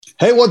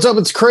Hey, what's up?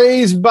 It's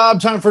Crazy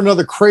Bob. Time for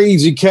another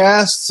crazy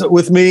cast.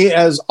 With me,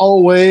 as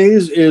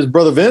always, is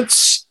Brother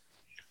Vince.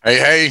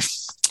 Hey,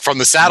 from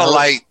the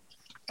satellite.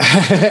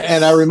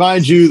 And I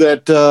remind you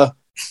that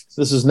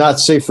this is not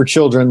safe for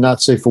children,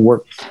 not safe for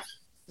work.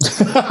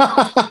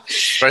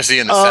 Especially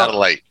in the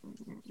satellite.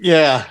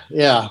 Yeah,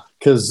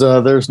 because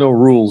there's no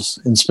rules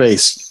in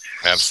space.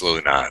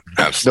 Absolutely not.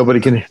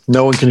 Absolutely.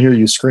 No one can hear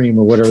you scream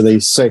or whatever they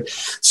say.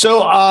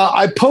 So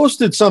I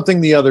posted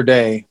something the other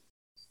day.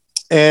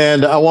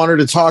 And I wanted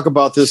to talk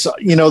about this.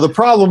 You know, the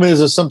problem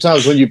is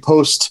sometimes when you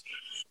post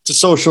to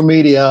social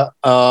media,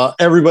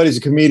 everybody's a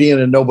comedian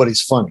and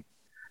nobody's funny.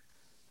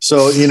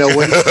 So, you know,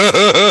 when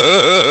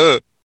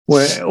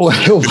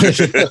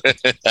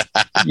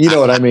you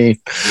know what I mean?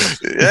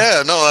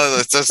 Yeah, no,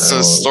 that's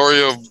a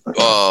story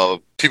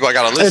of people I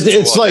got to listen to.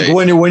 It's like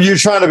when you're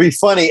trying to be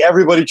funny,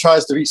 everybody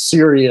tries to be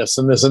serious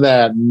and this and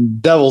that,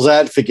 and devil's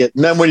advocate.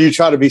 And then when you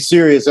try to be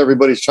serious,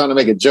 everybody's trying to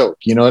make a joke.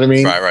 You know what I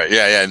mean? Right.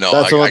 Yeah. No,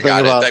 that's I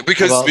got it.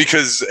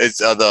 Because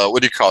it's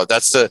what do you call it?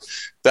 That's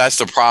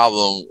the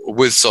problem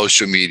with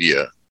social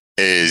media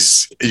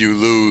is you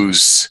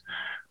lose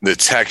the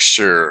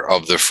texture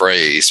of the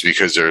phrase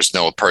because there's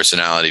no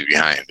personality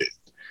behind it.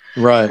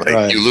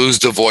 Right. You lose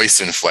the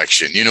voice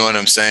inflection. You know what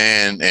I'm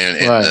saying?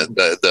 And right.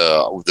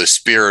 the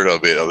spirit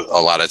of it a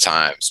lot of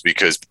times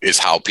because it's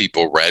how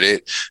people read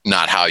it,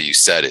 not how you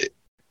said it.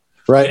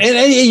 Right.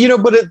 And you know,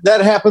 but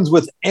that happens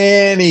with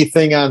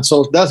anything on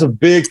social. That's a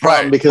big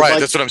problem because like,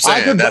 that's what I'm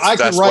saying. I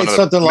could write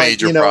something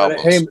like, you know,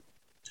 problems.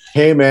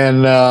 Hey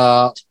man,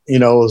 you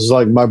know, it's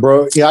like my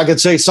bro. Yeah, I could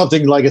say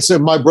something like I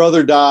said, my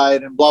brother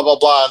died and blah, blah,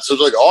 blah. And so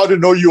it's like, oh, I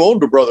didn't know you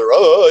owned a brother.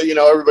 You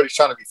know, everybody's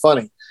trying to be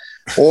funny.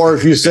 Or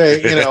if you say,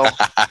 you know,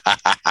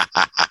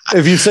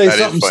 if you say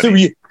something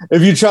stupid,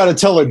 if you try to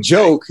tell a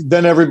joke,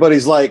 then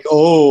everybody's like,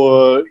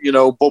 oh, you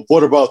know, but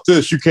what about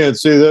this? You can't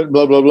say that,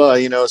 blah, blah, blah.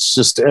 You know, it's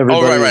just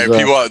everybody. Oh, right.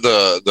 People,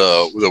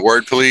 the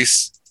word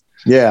police.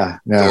 Yeah.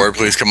 The word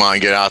police come on,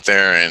 get out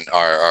there and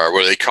are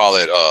what do they call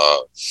it?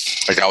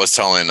 Like I was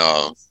telling,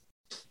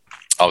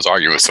 I was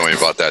arguing with somebody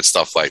about that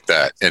stuff like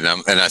that. And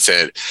I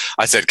said,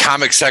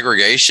 comic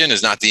segregation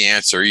is not the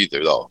answer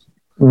either, though.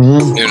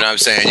 Mm-hmm. You know what I'm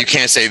saying? You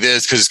can't say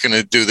this because it's going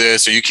to do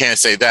this, or you can't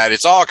say that.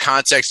 It's all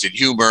context and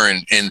humor.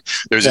 And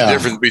there's a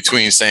difference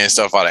between saying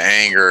stuff out of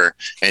anger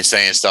and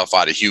saying stuff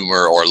out of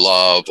humor or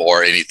love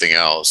or anything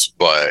else.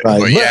 But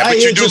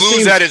you do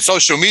lose that in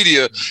social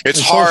media. It's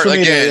hard.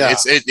 Again,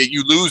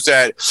 you lose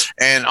that.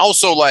 And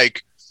also,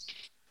 like,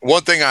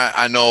 one thing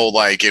I know,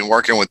 like, in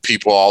working with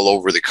people all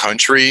over the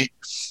country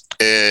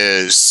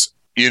is,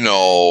 you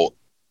know,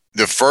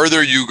 the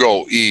further you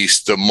go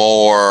east, the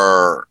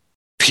more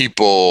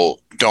people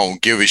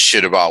don't give a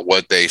shit about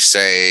what they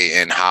say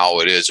and how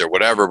it is or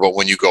whatever. But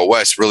when you go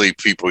west, really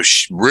people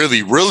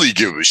really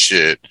give a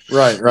shit.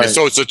 Right. And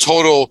so it's a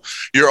total,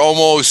 you're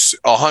almost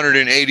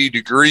 180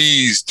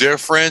 degrees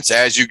difference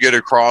as you get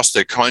across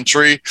the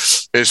country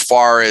as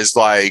far as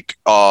like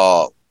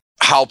how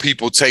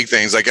people take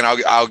things. Like, and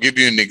I'll give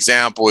you an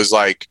example is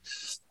like,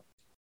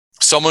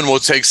 someone will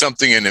take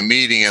something in a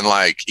meeting and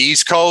like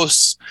East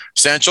Coast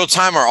Central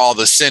Time are all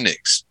the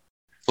cynics.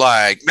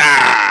 Like,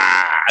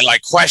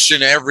 like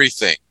question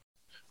everything,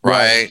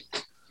 right?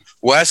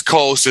 West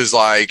Coast is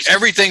like,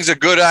 everything's a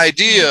good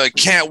idea.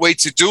 Can't wait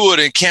to do it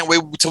and can't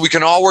wait till we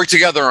can all work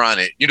together on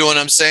it. You know what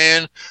I'm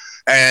saying?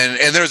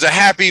 And there's a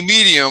happy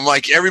medium.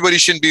 Like everybody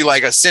shouldn't be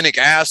like a cynic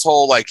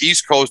asshole like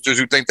East Coasters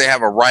who think they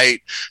have a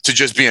right to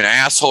just be an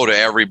asshole to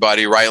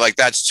everybody, right? Like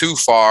that's too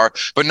far.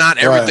 But not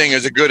everything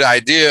is a good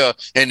idea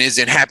and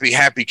isn't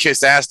happy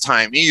kiss ass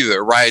time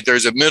either, right?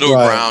 There's a middle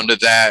ground to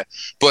that.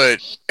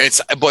 But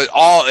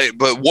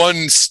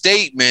one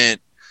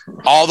statement,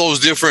 all those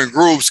different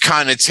groups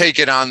kind of take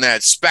it on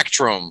that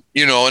spectrum,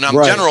 you know, and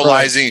I'm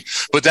generalizing,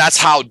 but that's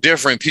how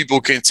different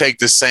people can take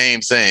the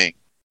same thing.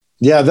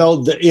 Yeah,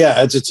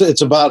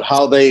 it's about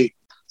how they,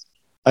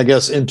 I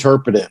guess,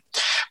 interpret it.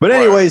 But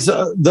anyways,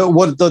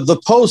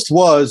 the post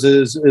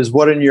is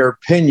what, in your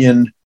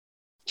opinion,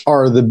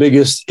 are the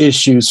biggest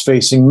issues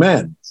facing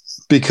men?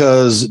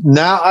 Because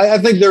now I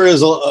think there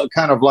is a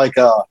kind of like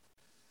a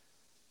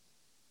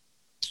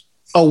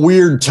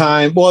weird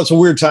time. Well, it's a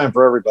weird time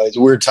for everybody. It's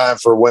a weird time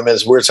for women.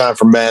 It's a weird time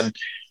for men.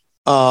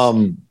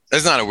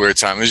 It's not a weird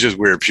time. It's just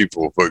weird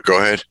people. But go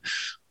ahead.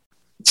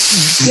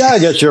 Yeah, I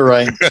guess you're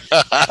right.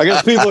 I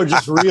guess people are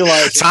just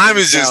realizing time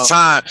is just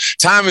time.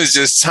 Time is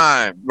just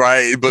time,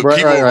 right? But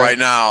people right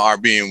now are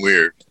being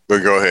weird.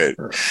 But go ahead.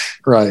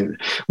 Right.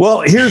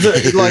 Well, here's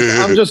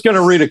I'm just going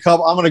to read a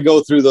couple. I'm going to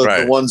go through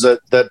the ones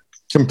that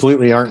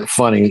completely aren't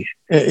funny.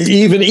 What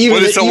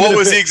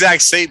was the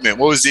exact statement?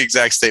 What was the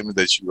exact statement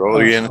that you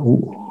wrote again?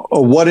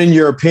 What, in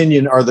your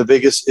opinion, are the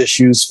biggest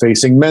issues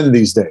facing men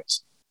these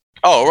days?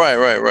 Oh,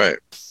 right.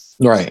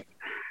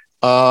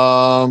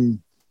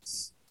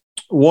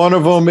 One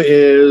of them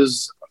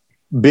is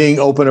being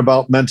open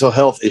about mental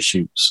health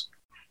issues.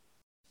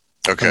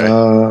 Okay.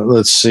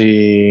 Let's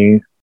see.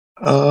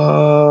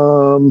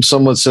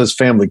 Someone says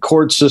family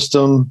court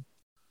system.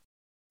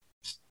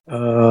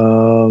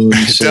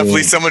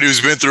 Definitely somebody who's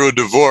been through a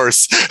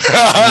divorce.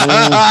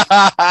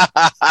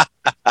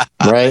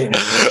 Right.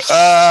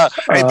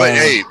 But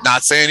hey,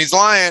 not saying he's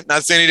lying.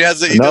 Not saying he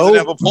doesn't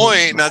have a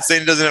point. Not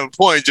saying he doesn't have a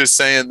point. Just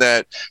saying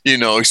that,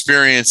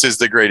 experience is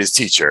the greatest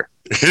teacher.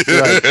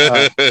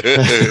 Right.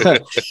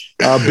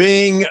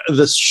 Being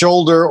the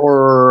shoulder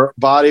or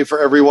body for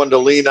everyone to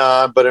lean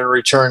on, but in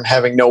return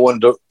having no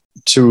one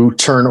to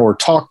turn or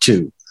talk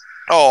to.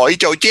 Oh, he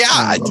told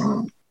God.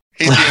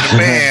 He's being a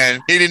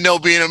man. He didn't know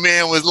being a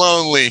man was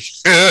lonely.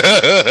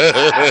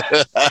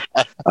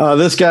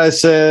 This guy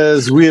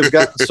says, we have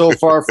gotten so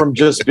far from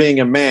just being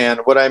a man.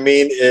 What I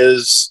mean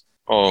is...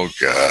 Oh,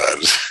 God.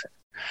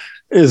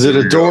 Is it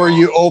a door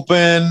you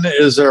open?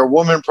 Is there a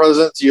woman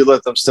present? Do you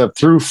let them step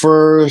through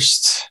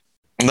first?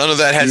 None of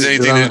that has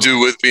anything to do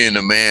with being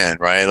a man,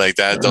 right? Like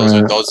that. Those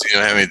don't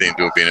have anything to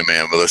do with being a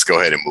man. But let's go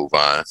ahead and move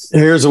on.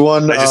 Here's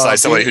one. I just like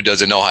somebody who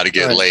doesn't know how to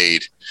get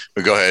laid.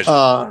 But go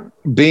ahead.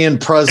 Being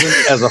present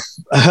as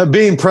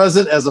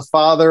a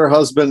father,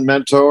 husband,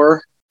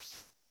 mentor.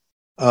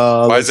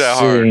 Why is that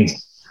hard?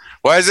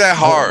 Why is that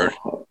hard?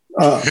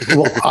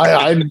 Well,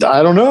 I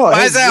don't know.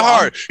 Why is that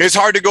hard? It's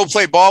hard to go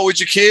play ball with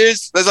your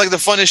kids. That's like the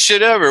funnest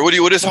shit ever.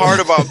 What is hard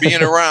about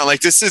being around?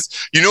 Like this is,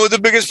 what the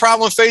biggest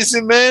problem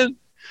facing men?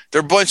 They're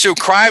a bunch of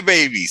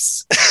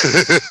crybabies.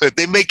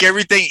 They make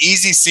everything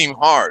easy seem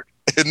hard,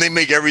 and they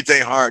make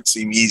everything hard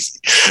seem easy.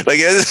 Like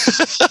I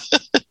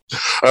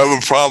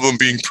have a problem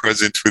being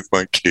present with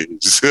my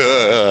kids.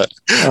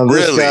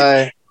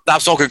 Really?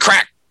 Stop smoking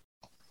crack.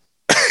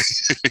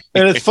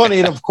 And it's funny,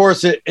 and of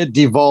course it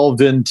devolved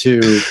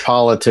into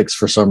politics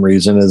for some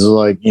reason. It's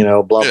like,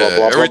 blah blah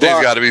blah.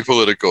 Everything's got to be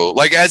political.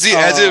 Like as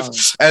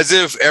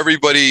if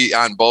everybody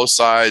on both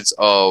sides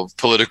of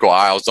political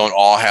aisles don't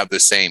all have the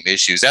same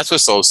issues. That's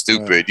what's so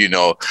stupid.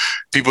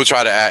 People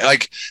try to act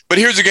like. But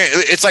here's again,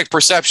 it's like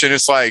perception.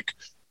 It's like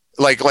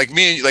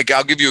me. Like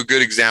I'll give you a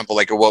good example.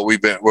 Like of where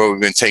we've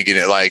been taking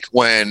it. Like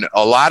when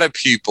a lot of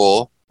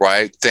people,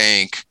 right,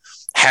 think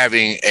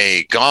having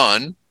a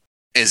gun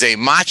is a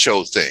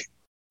macho thing,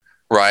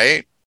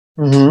 right?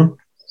 Mm-hmm.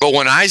 But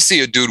when I see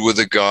a dude with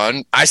a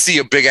gun, I see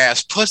a big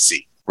ass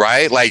pussy,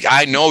 right? Like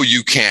I know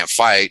you can't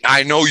fight.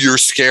 I know you're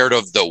scared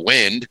of the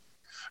wind,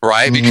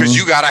 right? Mm-hmm. Because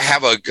you got to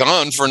have a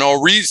gun for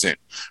no reason,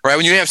 right?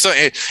 When you have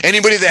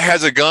anybody that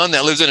has a gun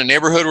that lives in a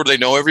neighborhood where they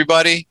know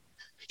everybody,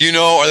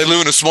 or they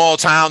live in a small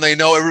town, they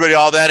know everybody,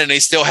 all that, and they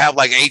still have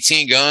like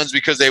 18 guns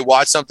because they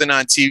watch something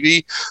on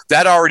TV.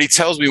 That already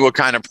tells me what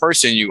kind of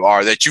person you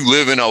are, that you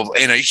live in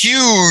a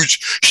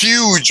huge,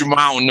 huge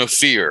mountain of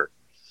fear,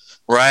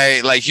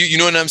 right? Like, you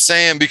know what I'm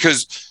saying?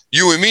 Because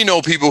you and me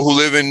know people who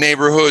live in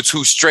neighborhoods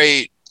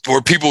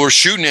where people are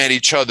shooting at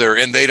each other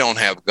and they don't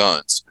have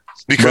guns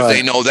because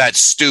they know that's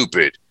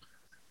stupid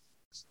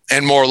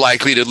and more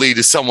likely to lead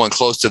to someone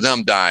close to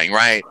them dying,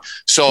 right?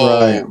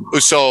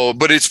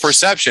 But it's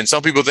perception.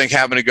 Some people think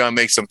having a gun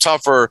makes them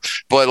tougher,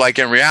 but like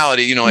in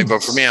reality,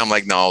 but for me, I'm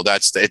like, no,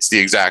 it's the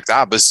exact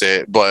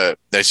opposite, but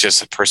that's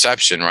just a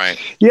perception, right?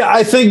 Yeah,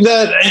 I think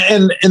that,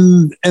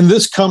 and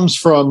this comes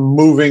from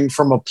moving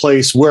from a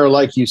place where,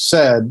 like you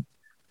said,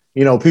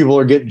 people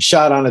are getting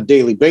shot on a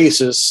daily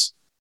basis,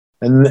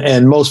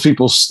 and most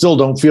people still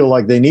don't feel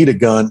like they need a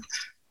gun.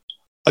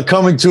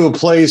 Coming to a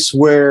place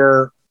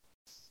where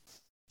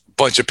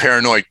bunch of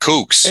paranoid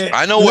kooks.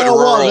 I know what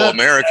rural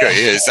America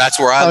is. That's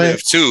where I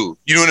live too.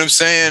 You know what I'm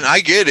saying?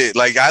 I get it.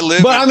 Like I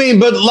live but in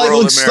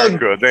rural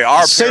America. They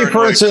are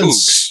paranoid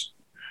kooks.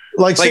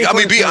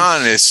 Be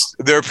honest.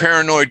 They're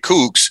paranoid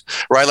kooks,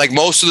 right? Like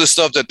most of the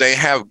stuff that they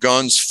have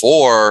guns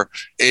for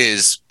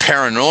is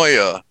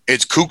paranoia.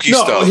 It's kooky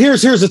stuff.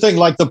 Here's the thing.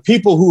 Like the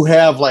people who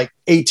have like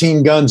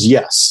 18 guns,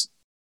 yes.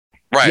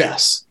 Right.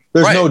 Yes.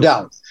 There's no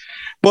doubt.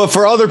 But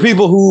for other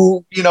people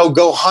who,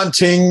 go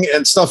hunting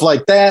and stuff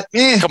like that,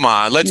 come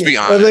on, let's be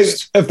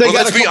honest. Let's be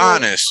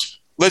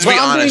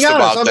honest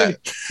about that.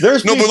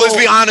 But let's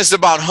be honest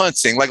about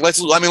hunting. Like,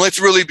 let's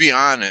really be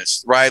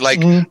honest, right?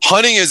 Like,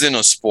 hunting isn't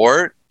a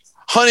sport.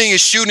 Hunting is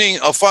shooting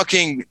a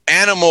fucking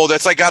animal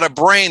that's like got a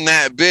brain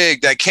that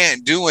big that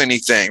can't do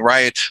anything,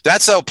 right?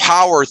 That's a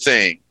power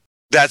thing.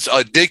 That's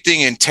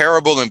addicting and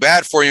terrible and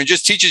bad for you. It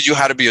just teaches you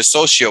how to be a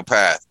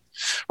sociopath,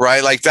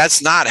 right? Like,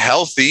 that's not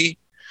healthy.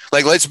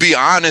 Like, let's be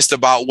honest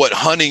about what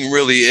hunting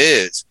really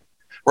is,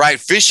 right?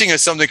 Fishing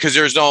is something because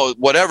there's no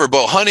whatever,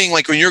 but hunting,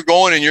 like when you're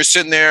going and you're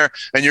sitting there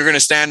and you're going to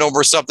stand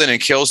over something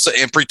and kill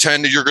and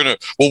pretend that you're going to,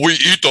 we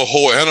eat the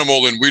whole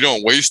animal and we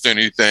don't waste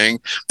anything.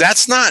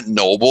 That's not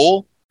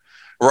noble,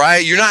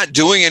 right? You're not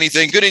doing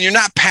anything good and you're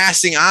not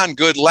passing on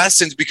good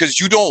lessons because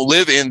you don't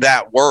live in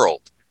that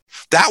world.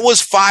 That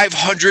was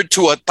 500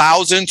 to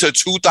 1,000 to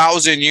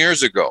 2,000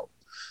 years ago.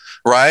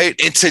 Right?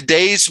 In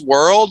today's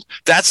world,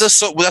 that's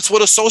what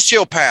a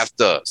sociopath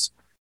does.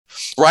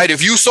 Right?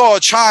 If you saw a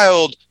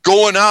child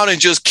going out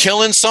and just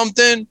killing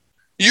something,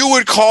 you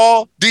would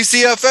call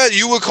DCFS.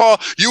 You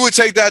would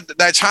take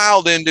that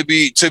child in to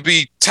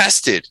be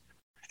tested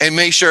and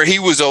make sure he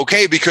was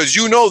okay because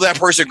that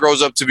person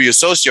grows up to be a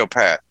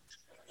sociopath.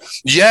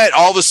 Yet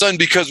all of a sudden,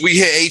 because we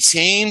hit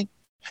 18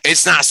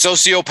 It's not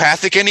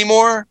sociopathic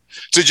anymore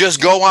to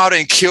just go out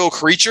and kill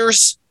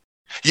creatures.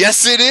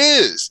 Yes, it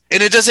is.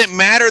 And it doesn't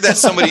matter that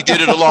somebody did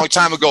it a long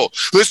time ago.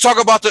 Let's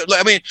talk about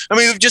I mean,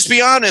 just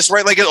be honest,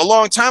 right? Like a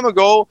long time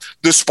ago,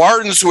 the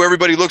Spartans, who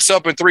everybody looks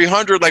up in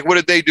 300, like what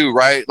did they do,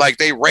 right? Like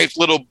they raped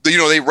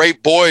they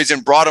raped boys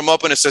and brought them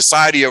up in a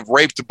society of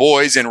raped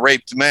boys and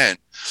raped men.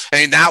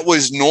 And that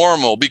was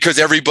normal because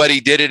everybody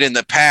did it in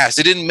the past.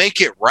 It didn't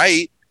make it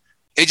right.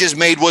 It just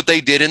made what they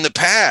did in the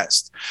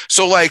past.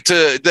 So like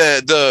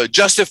the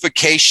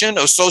justification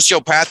of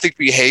sociopathic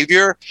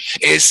behavior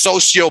is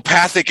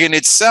sociopathic in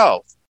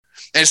itself.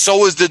 And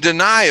so is the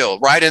denial,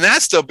 right? And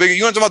that's you want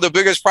to talk about the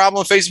biggest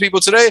problem facing people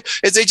today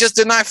is they just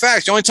deny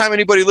facts. The only time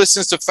anybody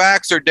listens to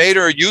facts or data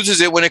or uses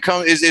it when it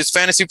comes is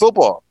fantasy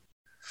football,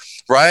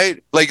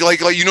 right? Like,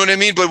 you know what I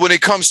mean? But when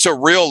it comes to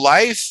real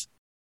life,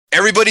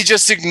 everybody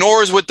just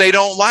ignores what they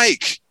don't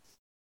like,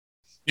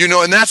 you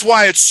know, and that's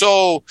why it's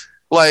so,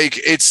 like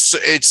it's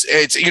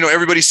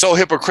everybody's so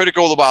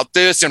hypocritical about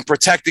this and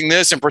protecting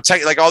this and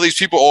like all these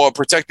people are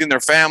protecting their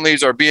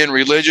families or being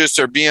religious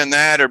or being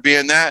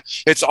that.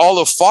 It's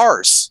all a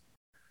farce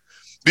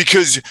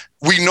because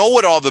we know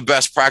what all the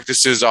best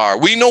practices are.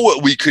 We know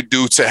what we could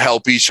do to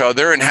help each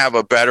other and have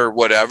a better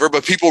whatever,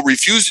 but people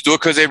refuse to do it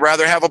because they'd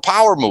rather have a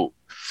power move.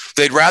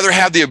 They'd rather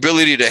have the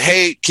ability to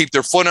hate, keep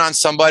their foot on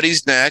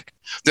somebody's neck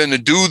than to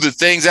do the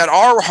things that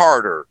are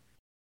harder.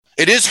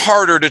 It is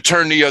harder to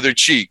turn the other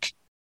cheek.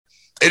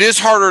 It is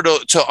harder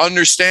to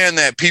understand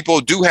that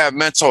people do have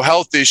mental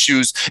health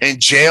issues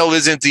and jail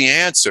isn't the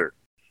answer,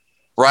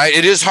 right?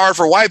 It is hard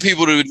for white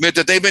people to admit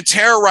that they've been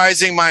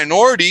terrorizing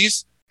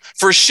minorities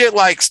for shit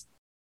like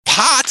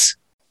pot,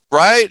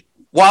 right?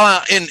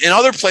 While in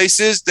other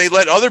places, they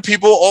let other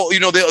people,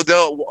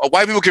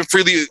 white people can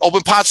freely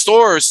open pot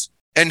stores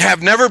and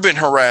have never been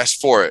harassed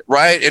for it,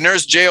 right? And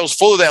there's jails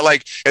full of that,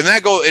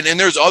 and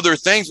there's other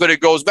things, but it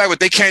goes back, but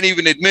they can't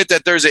even admit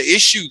that there's an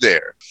issue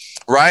there.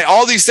 Right.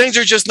 All these things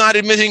are just not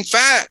admitting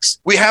facts.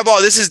 We have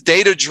this is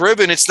data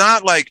driven. It's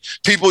not like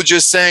people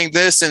just saying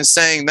this and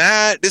saying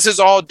that. This is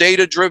all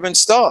data driven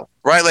stuff.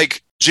 Right.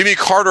 Like Jimmy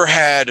Carter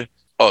had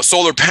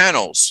solar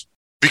panels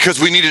because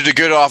we needed to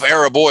get off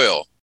Arab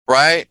oil.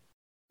 Right.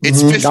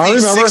 It's 50,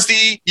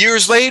 60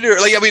 years later.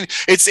 Like, I mean,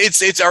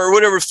 it's or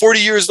whatever, 40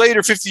 years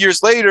later, 50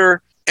 years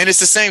later. And it's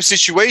the same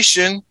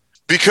situation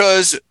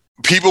because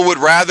people would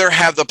rather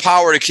have the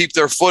power to keep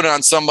their foot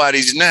on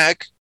somebody's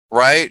neck,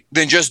 right,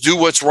 then just do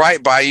what's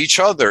right by each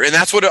other. And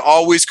that's what it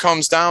always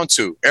comes down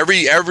to.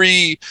 Every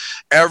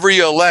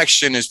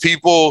election is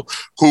people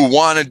who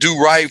want to do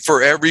right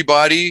for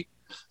everybody.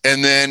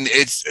 And then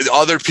it's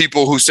other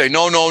people who say,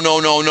 no.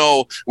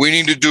 We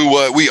need to do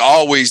what we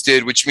always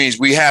did, which means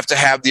we have to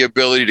have the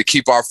ability to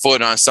keep our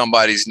foot on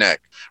somebody's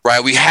neck,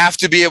 right? We have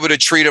to be able to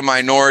treat a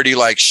minority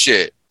like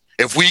shit.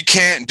 If we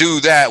can't do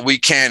that, we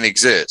can't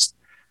exist.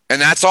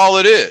 And that's all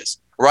it is.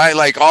 Right.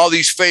 Like all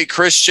these fake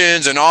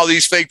Christians and all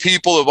these fake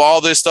people of all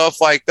this stuff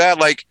like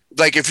that. Like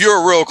if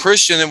you're a real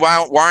Christian, then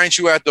why aren't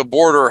you at the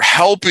border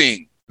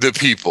helping the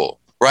people?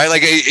 Right.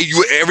 Like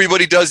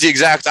everybody does the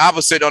exact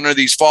opposite under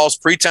these false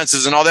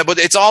pretenses and all that. But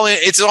it's all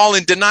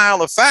in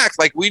denial of fact.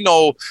 Like we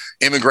know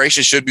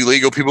immigration should be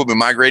legal. People have been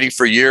migrating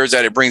for years,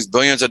 that it brings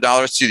billions of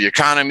dollars to the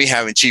economy,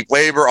 having cheap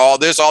labor, all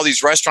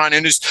these restaurant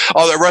industry,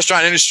 all the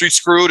restaurant industry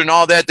screwed and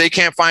all that. They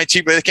can't find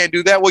cheap. They can't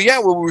do that. Well, yeah,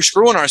 we're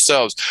screwing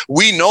ourselves.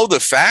 We know the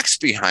facts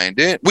behind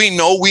it. We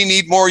know we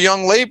need more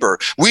young labor.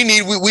 We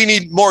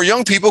need more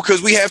young people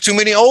because we have too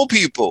many old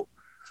people.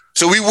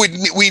 So we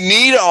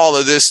need all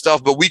of this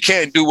stuff, but we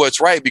can't do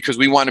what's right because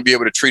we want to be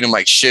able to treat them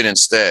like shit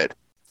instead.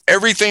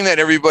 Everything that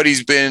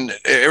everybody's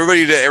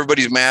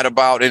mad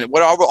about, and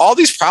what all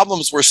these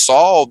problems were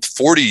solved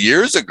 40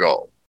 years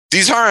ago.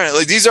 These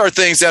are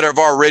things that have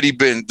already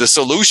been. The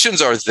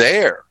solutions are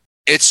there.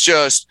 It's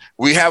just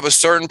we have a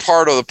certain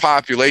part of the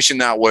population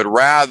that would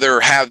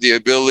rather have the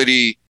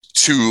ability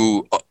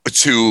to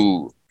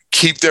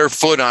keep their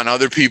foot on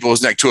other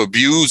people's neck, to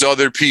abuse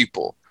other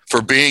people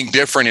for being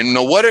different. And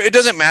it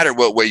doesn't matter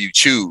what way you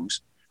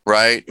choose,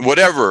 right?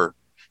 Whatever,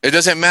 it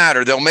doesn't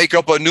matter. They'll make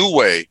up a new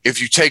way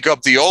if you take up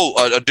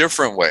a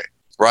different way,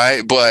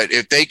 right? But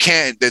if they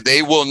can't,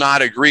 they will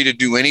not agree to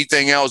do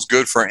anything else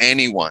good for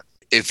anyone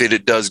if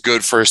it does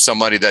good for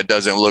somebody that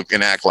doesn't look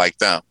and act like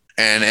them.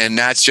 And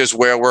that's just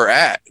where we're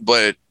at.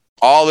 But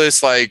all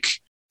this, like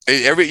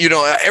everything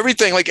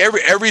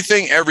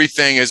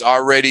is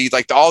already,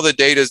 like, all the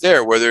data is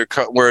there, whether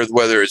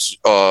it's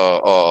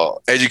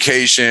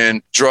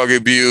education, drug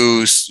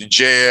abuse,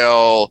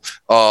 jail,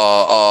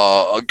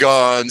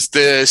 guns,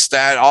 this,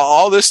 that,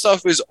 all this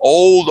stuff is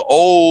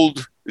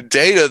old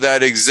data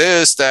that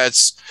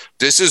exists.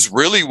 This is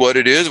really what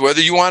it is,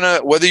 whether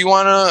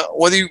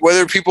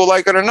people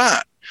like it or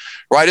not.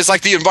 Right. It's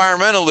like the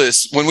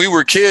environmentalists when we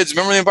were kids.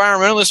 Remember, the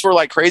environmentalists were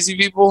like crazy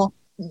people.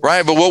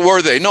 Right. But what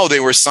were they? No,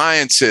 they were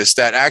scientists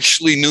that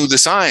actually knew the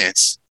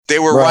science. They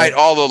were right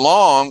all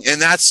along.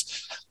 And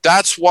that's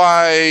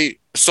why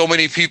so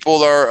many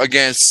people are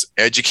against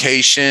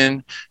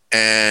education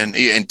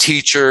and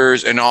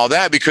teachers and all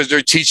that, because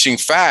they're teaching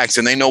facts.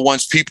 And they know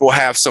once people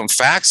have some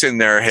facts in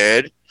their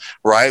head,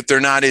 right? They're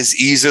not as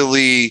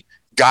easily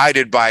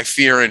guided by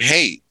fear and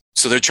hate.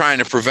 So they're trying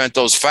to prevent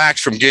those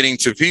facts from getting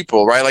to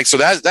people, right? Like, so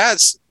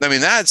that's, I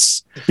mean,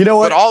 that's, you know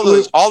what,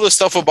 but all the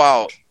stuff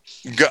about,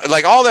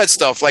 like all that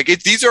stuff, like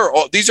these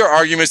are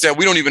arguments that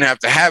we don't even have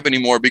to have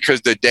anymore,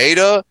 because the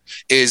data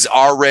is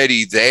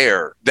already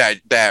there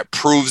that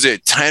proves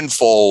it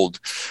tenfold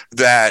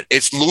that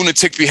it's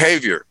lunatic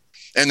behavior,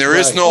 and there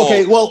is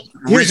no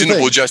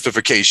reasonable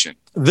justification.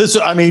 This,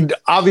 I mean,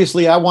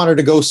 obviously I wanted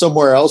to go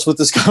somewhere else with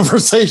this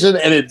conversation,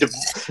 and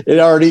it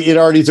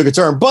already took a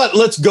turn, but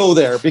let's go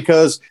there,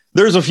 because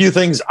there's a few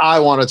things I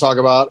want to talk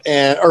about,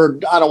 or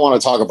I don't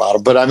want to talk about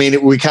them, but I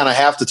mean, we kind of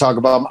have to talk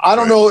about them. I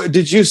don't know.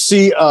 Did you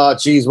see,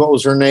 what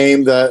was her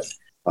name?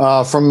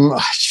 From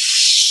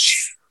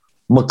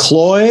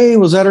McCloy,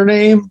 was that her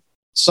name?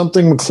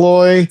 Something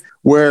McCloy,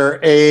 where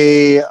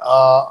a,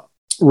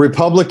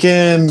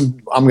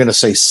 Republican, I'm going to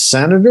say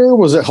senator,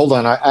 was it? Hold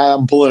on,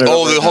 I'm pulling it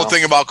up. The whole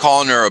thing about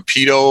calling her a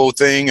pedo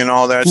thing and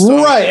all that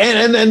stuff. Right,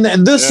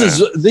 and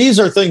these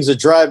are things that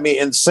drive me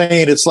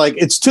insane. It's like,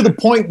 it's to the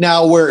point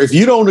now where if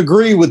you don't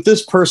agree with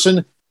this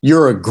person,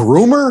 you're a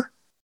groomer.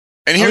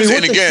 And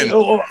again,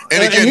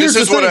 this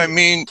is what I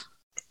mean.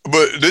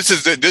 But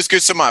this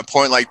gets to my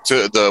point, like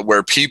to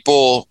where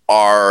people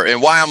are,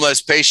 and why I'm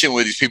less patient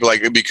with these people,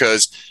 like,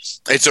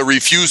 because it's a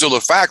refusal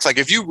of facts. Like,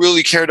 if you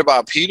really cared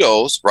about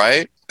pedos,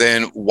 right,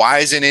 then why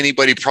isn't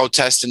anybody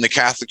protesting the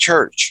Catholic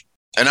Church?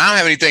 And I don't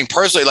have anything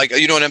personally, like,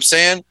 you know what I'm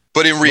saying?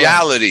 But in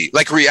reality,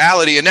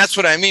 and that's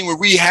what I mean, where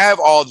we have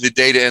all the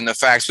data and the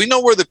facts. We know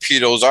where the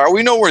pedos are.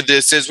 We know where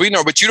this is. We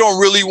know, but you don't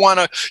really want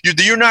to,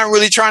 you're not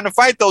really trying to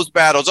fight those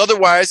battles.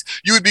 Otherwise,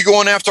 you would be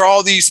going after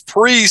all these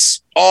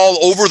priests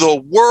all over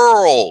the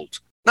world,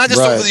 not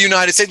just over the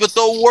United States, but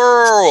the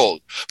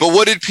world. But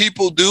what did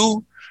people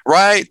do?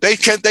 Right? They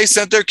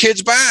sent their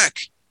kids back.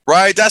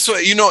 Right? That's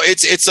what,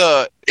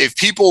 if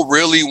people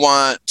really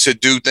want to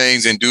do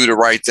things and do the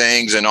right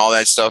things and all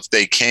that stuff,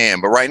 they can.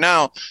 But right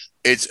now,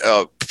 it's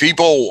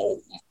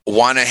people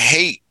want to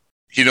hate.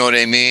 You know what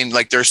I mean?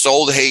 Like, they're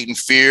sold hate and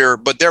fear,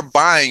 but they're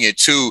buying it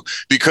too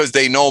because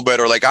they know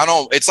better. Like,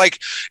 it's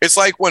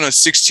like when a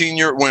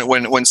 16-year,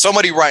 when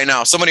somebody right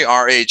now, somebody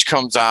our age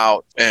comes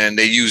out and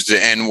they use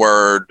the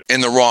N-word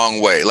in the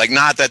wrong way. Like,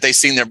 not that they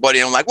seen their buddy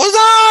and like, what's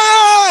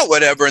up?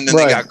 Whatever. And then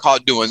they got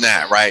caught doing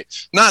that. Right.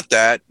 Not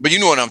that, but you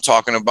know what I'm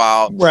talking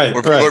about. Right.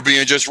 Where people are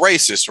being just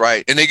racist.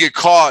 Right. And they get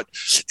caught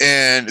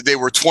and they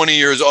were 20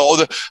 years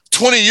old.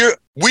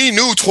 We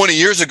knew 20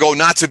 years ago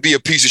not to be a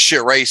piece of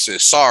shit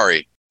racist.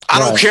 Sorry. I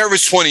don't care if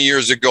it's 20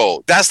 years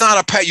ago. That's not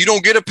a pass. You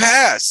don't get a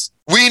pass.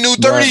 We knew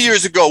 30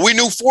 years ago. We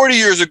knew 40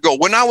 years ago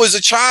when I was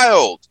a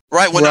child,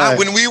 right?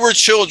 When we were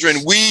children,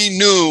 we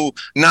knew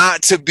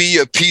not to be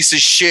a piece of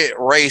shit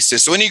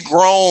racist. So any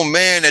grown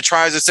man that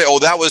tries to say, oh,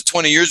 that was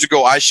 20 years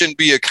ago, I shouldn't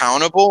be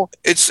accountable.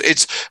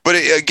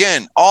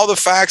 Again, all the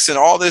facts and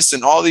all this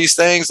and all these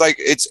things, like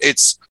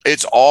it's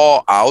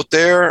all out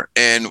there,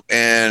 and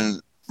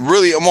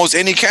really almost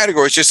any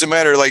category. It's just a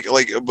matter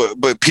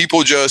but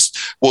people just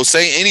will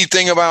say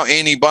anything about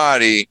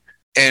anybody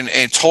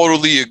and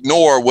totally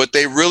ignore what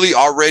they really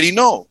already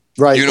know.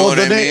 Right. You know what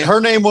I mean?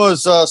 Her name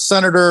was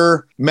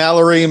Senator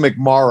Mallory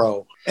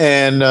McMorrow,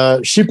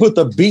 and she put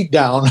the beat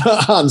down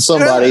on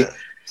somebody.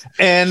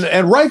 Yeah.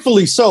 And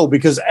rightfully so,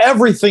 because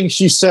everything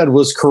she said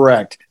was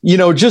correct. You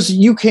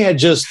can't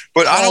just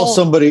call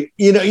somebody,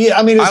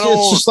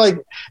 it's just like,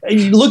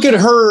 look at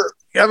her.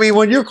 I mean,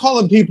 when you're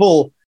calling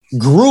people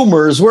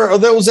groomers, where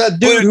there was that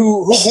dude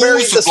who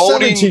married the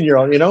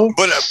 17-year-old,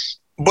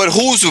 But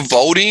who's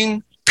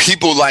voting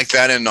people like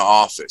that in the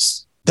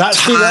office?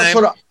 That's what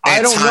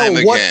I don't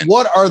know.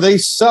 What are they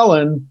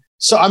selling?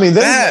 So I mean,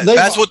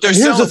 that's what they're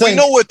selling. We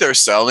know what they're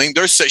selling.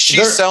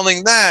 She's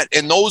selling that,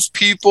 and those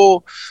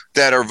people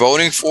that are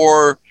voting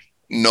for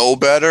know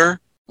better,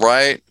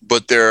 right?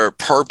 But they're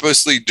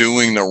purposely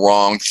doing the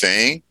wrong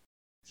thing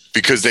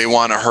because they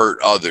want to hurt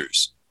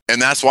others,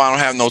 and that's why I don't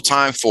have no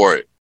time for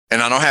it.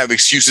 And I don't have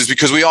excuses,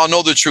 because we all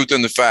know the truth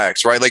and the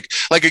facts, right? Like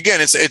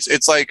again,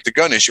 it's like the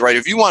gun issue, right?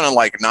 If you want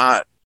to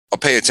not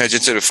pay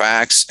attention to the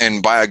facts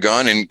and buy a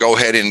gun and go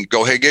ahead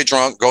get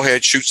drunk, go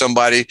ahead, shoot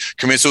somebody,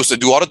 commit suicide,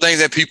 do all the things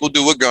that people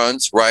do with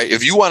guns, right?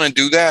 If you want to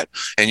do that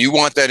and you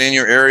want that in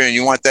your area and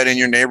you want that in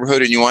your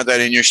neighborhood and you want that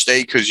in your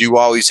state because you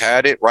always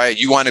had it, right?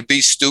 You want to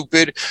be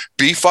stupid,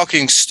 be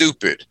fucking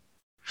stupid.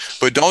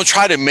 But don't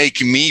try to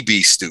make me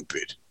be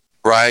stupid.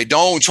 Right?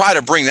 Don't try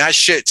to bring that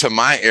shit to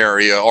my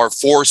area or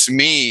force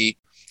me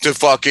to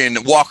fucking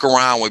walk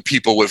around with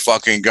people with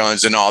fucking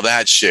guns and all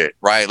that shit.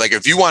 Right? Like,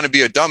 if you want to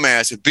be a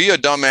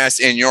dumbass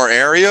in your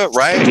area,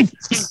 right?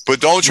 But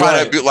don't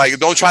try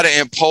don't try to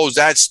impose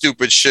that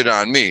stupid shit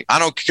on me. I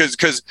don't,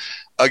 because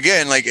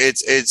again, like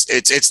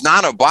it's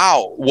not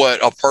about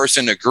what a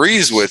person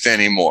agrees with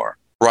anymore.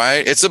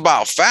 Right? It's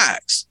about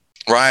facts.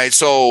 Right?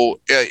 So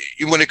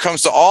when it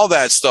comes to all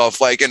that stuff,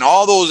 and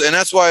all those, and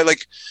that's why,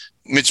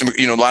 Mitch,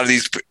 a lot of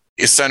these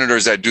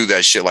senators that do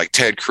that shit, like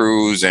Ted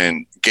Cruz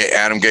and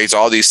Adam Gates,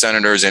 all these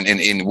senators,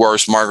 and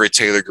worse, Margaret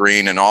Taylor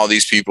Greene, and all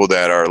these people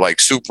that are like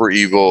super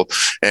evil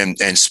and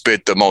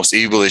spit the most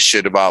evilest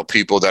shit about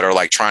people that are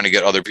like trying to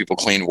get other people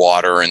clean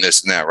water and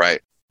this and that,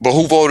 right? But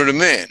who voted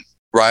them in,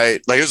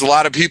 right? Like there's a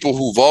lot of people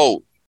who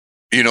vote,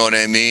 you know what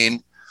I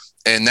mean?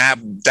 And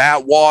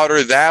that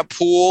water, that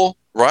pool,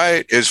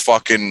 right, is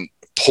fucking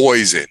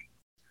poison,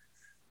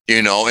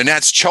 you know, and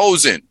that's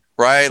chosen,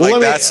 right? Well,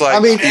 like that's like, I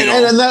mean,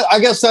 and that, I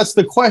guess that's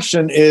the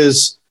question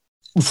is,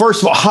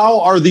 first of all, how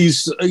are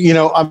these, you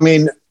know, I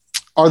mean,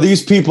 are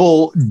these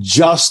people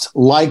just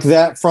like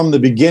that from the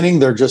beginning?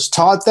 They're just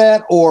taught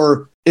that?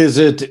 Or is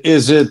it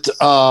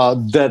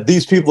that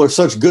these people are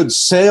such good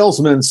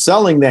salesmen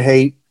selling the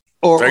hate?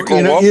 Or they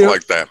grow up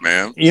like that,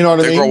 man. You know what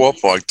I mean? They grow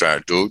up like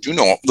that, dude. You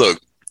know,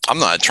 look, I'm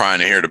not trying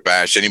to hear to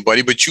bash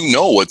anybody, but you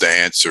know what the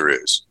answer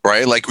is,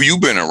 right? Like you've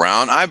been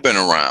around, I've been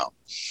around.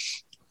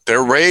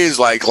 They're raised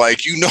like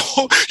you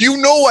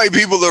know white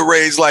people are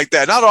raised like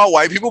that. Not all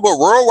white people, but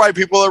rural white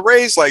people are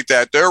raised like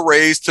that. They're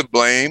raised to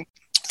blame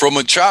from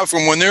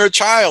when they're a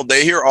child.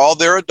 They hear all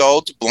their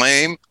adults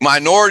blame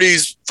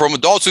minorities from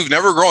adults who've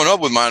never grown up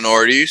with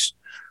minorities.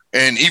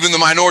 And even the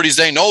minorities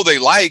they know they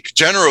like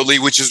generally,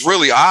 which is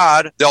really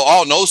odd. They'll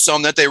all know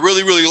some that they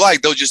really, really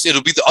like.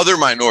 It'll be the other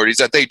minorities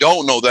that they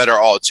don't know that are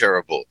all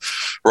terrible,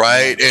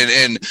 right?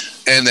 And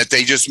that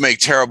they just make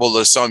terrible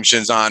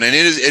assumptions on. And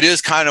it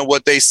is kind of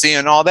what they see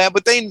and all that.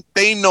 But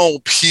they know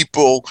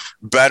people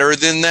better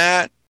than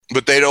that.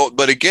 But they don't.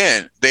 But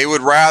again, they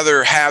would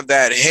rather have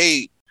that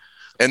hate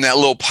and that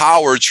little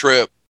power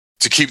trip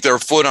to keep their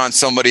foot on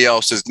somebody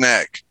else's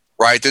neck,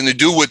 right? Than to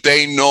do what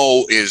they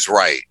know is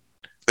right.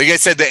 Like I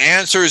said, the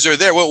answers are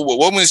there.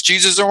 When was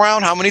Jesus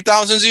around? How many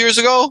thousands of years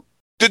ago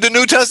did the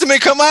New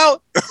Testament come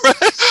out?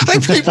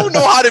 Like people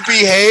know how to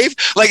behave.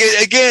 Like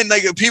again,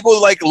 like people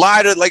like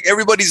lie to, like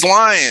everybody's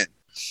lying.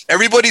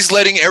 Everybody's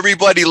letting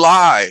everybody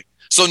lie.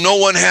 So no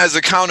one has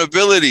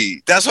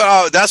accountability. That's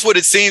what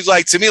it seems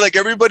like to me. Like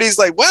everybody's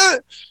like,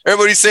 what?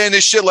 Everybody's saying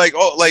this shit like,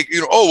 oh, like,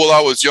 you know, oh, well, I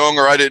was young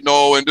or I didn't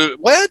know. And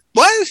what?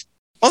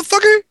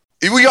 Motherfucker?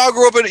 We all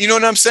grew up in, you know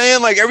what I'm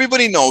saying? Like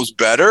everybody knows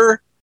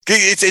better.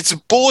 It's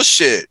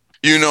bullshit,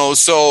 you know.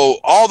 So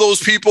all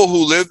those people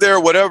who live there,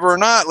 whatever or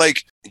not,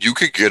 like you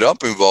could get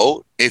up and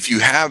vote if you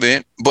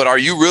haven't. But are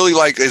you really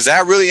like? Is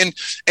that really? And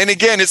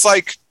again, it's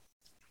like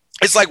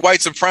white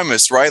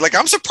supremacists, right? Like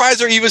I'm surprised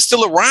they're even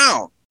still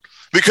around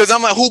because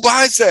I'm like, who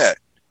buys that?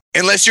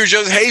 Unless you're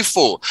just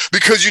hateful,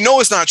 because you know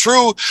it's not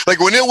true.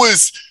 Like when it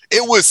was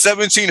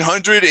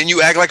 1700 and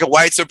you act like a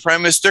white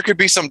supremacist, there could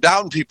be some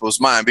doubt in people's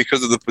mind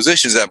because of the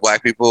positions that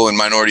black people and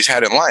minorities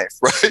had in life,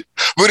 right?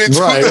 But in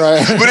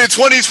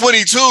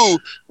 2022,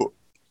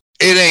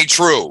 it ain't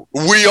true.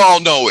 We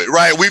all know it,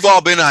 right? We've all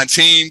been on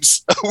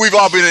teams. We've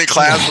all been in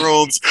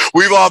classrooms.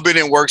 We've all been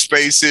in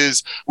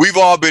workspaces. We've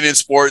all been in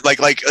sport. Like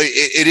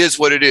it is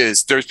what it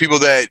is. There's people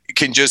that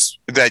just,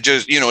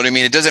 you know what I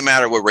mean? It doesn't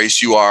matter what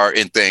race you are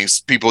in things.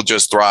 People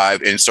just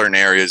thrive in certain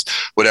areas,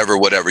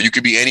 whatever. You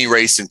could be any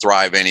race and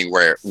thrive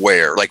anywhere.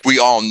 Like we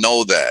all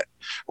know that.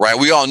 Right.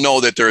 We all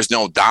know that there is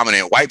no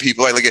dominant white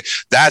people. Like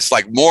that's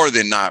like more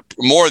than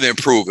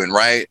proven.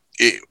 Right.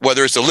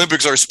 Whether it's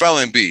Olympics or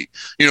spelling bee,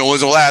 you know, was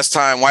the last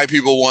time white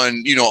people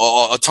won, you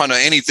know, a ton of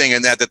anything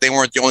in that they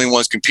weren't the only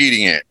ones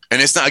competing in.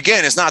 And it's not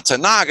to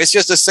knock. It's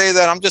just to say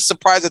that I'm just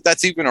surprised that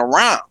that's even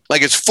around.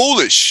 Like it's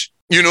foolish.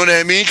 You know what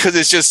I mean? Because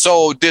it's just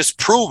so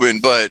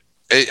disproven. But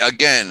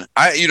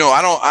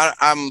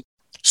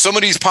some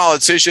of these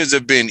politicians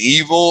have been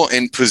evil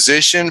in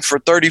position for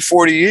 30,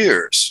 40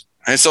 years.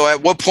 And so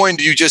at what point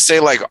do you just say,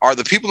 like, are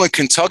the people in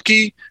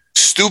Kentucky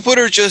stupid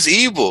or just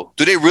evil?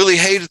 Do they really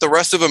hate the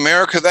rest of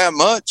America that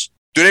much?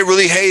 Do they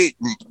really hate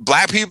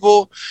black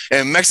people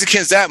and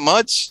Mexicans that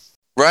much?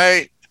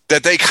 Right?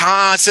 That they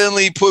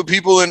constantly put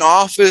people in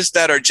office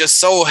that are just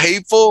so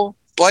hateful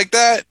like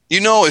that?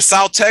 You know, it's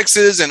South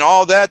Texas and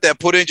all that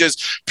put in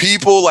just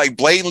people like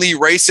blatantly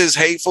racist,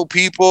 hateful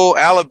people,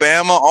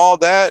 Alabama, all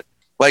that.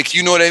 Like,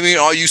 you know what I mean?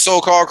 All you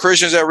so-called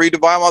Christians that read the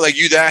Bible, like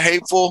you that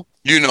hateful,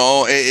 you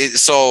know,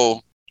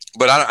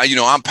 but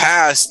I'm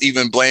past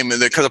even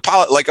blaming it because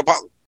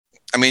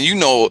I mean, you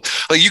know,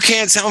 like you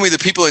can't tell me the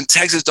people in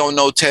Texas don't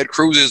know Ted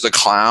Cruz is a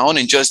clown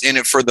and just in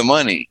it for the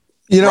money.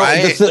 You know,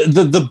 right?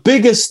 the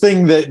biggest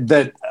thing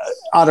that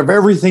out of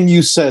everything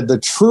you said, the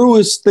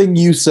truest thing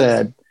you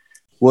said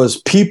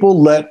was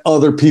people let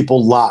other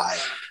people lie.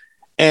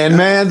 And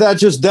man, that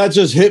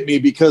just hit me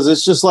because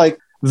it's just like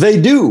they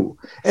do.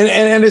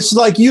 And it's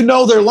like, you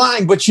know, they're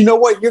lying, but you know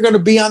what? You're going to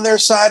be on their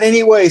side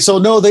anyway. So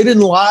no, they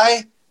didn't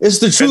lie. It's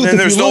the truth. And then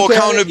there's no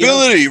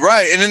accountability,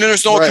 right? And then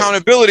there's no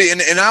accountability.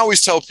 And I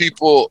always tell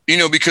people, you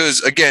know,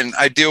 because again,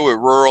 I deal with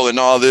rural and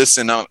all this,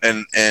 and I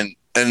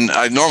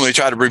normally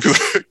try to bring people,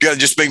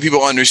 just make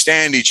people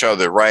understand each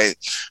other, right?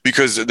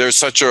 Because there's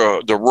such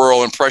the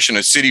rural impression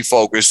of city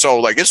folk is so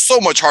like it's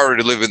so much harder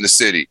to live in the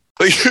city.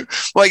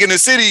 Like in the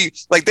city,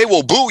 like they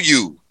will boo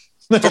you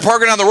for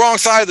parking on the wrong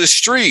side of the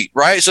street,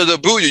 right? So they'll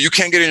boo you. You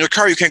can't get in your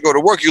car. You can't go to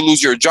work. You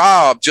lose your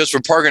job just for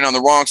parking on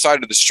the wrong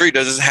side of the street.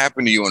 That doesn't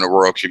happen to you in a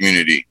rural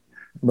community,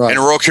 Right. In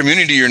a rural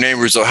community, your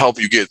neighbors will help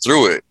you get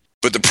through it.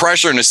 But the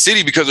pressure in the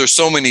city, because there's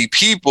so many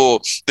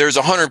people, there's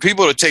 100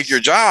 people to take your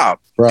job.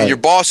 Right. And your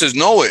bosses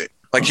know it.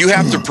 Like, you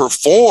have to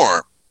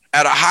perform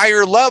at a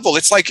higher level.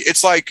 It's like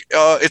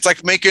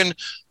making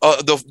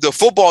the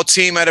football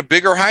team at a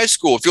bigger high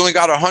school. If you only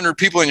got 100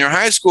 people in your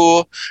high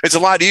school, it's a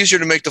lot easier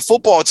to make the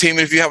football team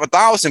if you have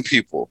 1,000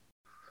 people.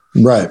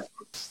 Right.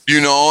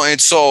 And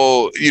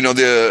so,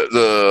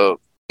 the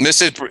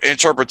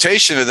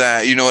misinterpretation of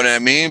that, you know what I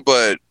mean?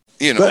 But,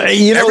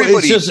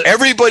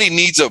 everybody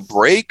needs a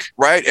break,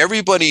 right?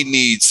 Everybody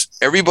needs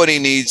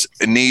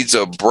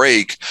a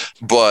break.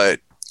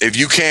 But if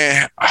you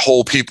can't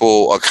hold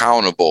people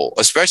accountable,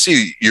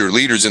 especially your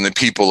leaders and the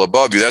people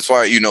above you, that's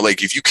why,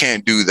 if you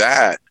can't do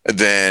that,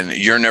 then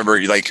you're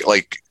never like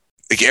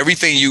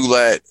everything you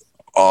let.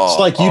 It's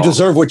like you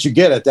deserve what you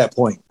get at that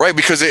point. Right.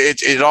 Because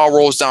it all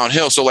rolls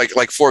downhill. So like,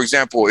 for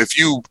example, if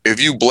you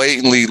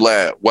blatantly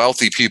let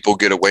wealthy people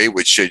get away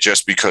with shit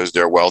just because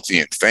they're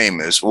wealthy and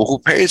famous, well, who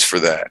pays for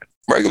that?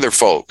 Regular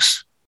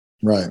folks.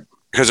 Right.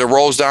 Because it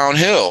rolls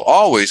downhill.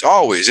 Always.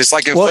 It's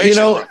like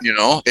inflation,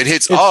 it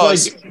hits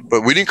us,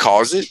 but we didn't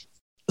cause it.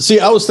 See,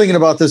 I was thinking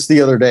about this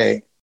the other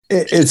day.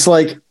 It's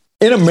like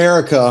in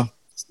America,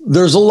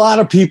 there's a lot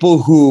of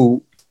people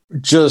who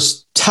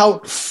just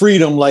tout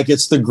freedom like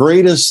it's the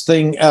greatest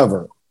thing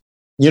ever.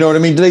 You know what I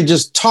mean? They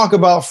just talk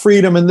about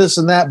freedom and this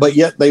and that, but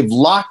yet they've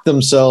locked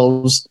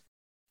themselves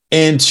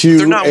into.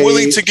 They're not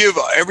willing to give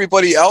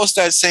everybody else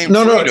that same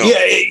freedom.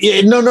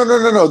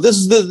 No. This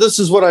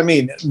is what I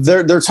mean.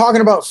 They're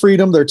talking about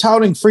freedom. They're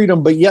touting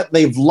freedom, but yet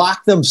they've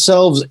locked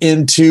themselves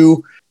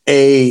into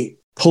a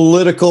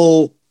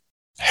political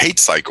hate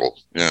cycle.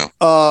 Yeah.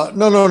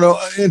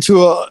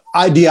 Into a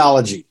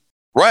ideology.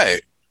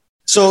 Right.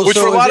 Which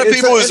for a lot of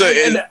people is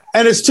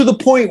and it's to the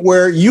point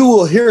where you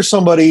will hear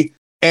somebody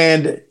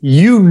and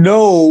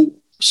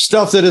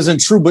stuff that isn't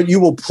true, but you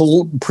will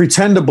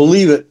pretend to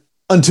believe it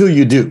until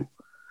you do.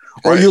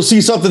 Right. Or you'll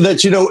see something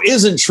that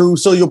isn't true,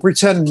 so you'll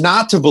pretend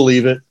not to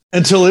believe it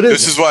until it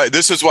is.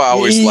 This is why I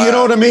always laugh. You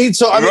know what I mean?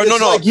 So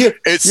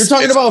you're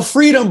talking about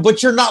freedom,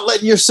 but you're not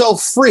letting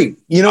yourself free.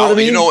 You know what I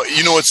mean? You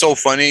know what's so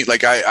funny?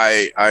 Like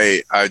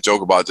I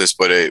joke about this,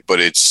 but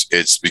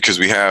it's because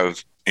we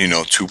have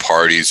two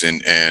parties,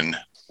 and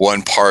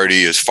one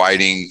party is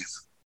fighting,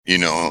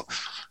 to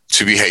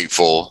be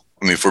hateful.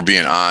 I mean, if we're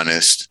being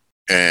honest,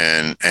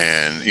 and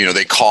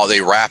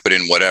they wrap it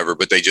in whatever,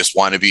 but they just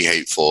want to be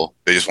hateful.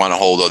 They just want to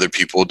hold other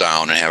people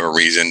down and have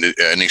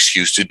an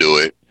excuse to do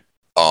it.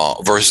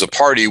 Versus a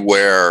party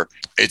where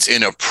it's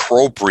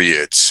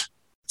inappropriate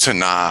to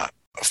not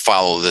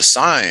follow the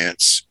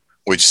science,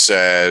 which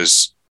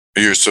says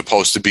you're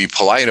supposed to be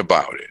polite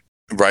about it.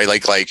 Right.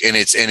 And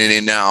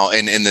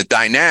the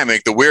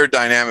dynamic, the weird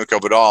dynamic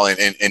of it all,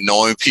 and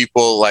knowing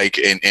people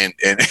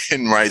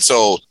and right.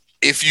 So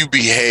if you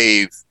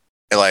behave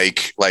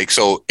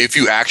so if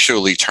you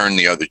actually turn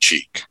the other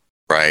cheek,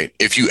 right.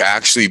 If you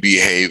actually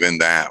behave in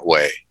that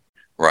way,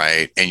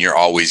 right. And you're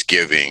always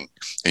giving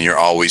and you're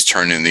always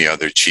turning the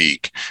other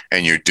cheek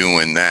and you're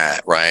doing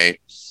that,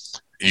 right.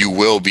 You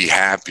will be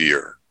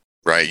happier,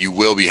 right. You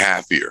will be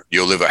happier.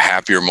 You'll live a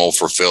happier, more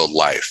fulfilled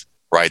life.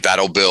 Right.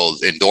 That'll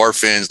build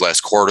endorphins,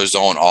 less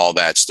cortisone, all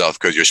that stuff,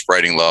 because you're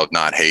spreading love,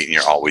 not hate, and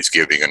you're always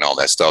giving and all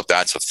that stuff.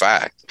 That's a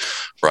fact.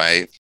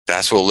 Right.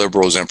 That's what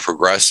liberals and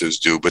progressives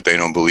do, but they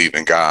don't believe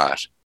in God.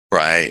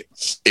 Right.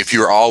 If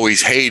you're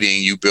always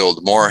hating, you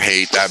build more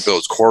hate. That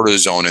builds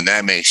cortisone, and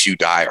that makes you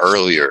die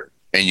earlier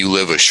and you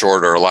live a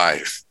shorter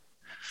life.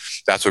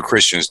 That's what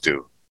Christians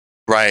do.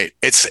 Right.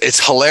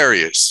 It's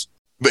hilarious.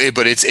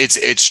 But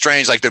it's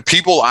strange. Like the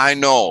people I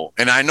know,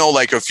 and I know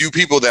like a few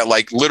people that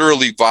like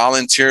literally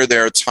volunteer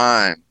their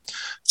time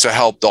to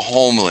help the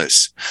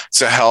homeless,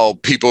 to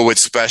help people with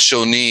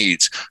special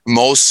needs,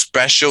 most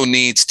special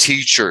needs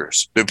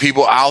teachers, the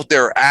people out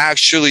there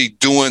actually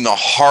doing the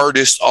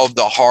hardest of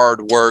the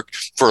hard work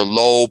for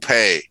low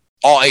pay,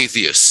 all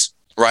atheists,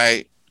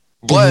 right?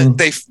 But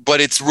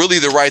but it's really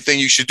the right thing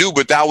you should do.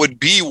 But that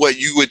would be what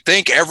you would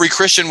think every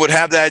Christian would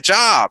have that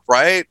job,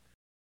 right?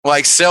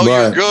 Like sell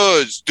your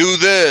goods, do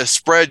this,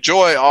 spread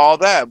joy, all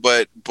that.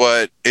 But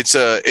it's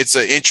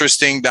an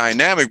interesting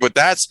dynamic. But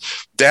that's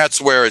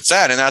where it's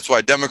at, and that's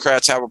why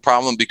Democrats have a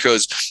problem,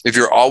 because if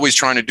you're always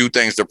trying to do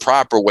things the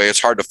proper way,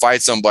 it's hard to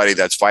fight somebody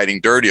that's fighting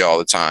dirty all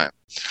the time,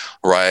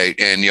 right?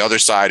 And the other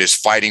side is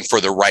fighting for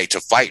the right to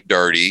fight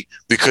dirty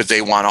because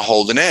they want to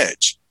hold an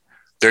edge.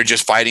 They're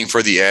just fighting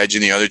for the edge,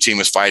 and the other team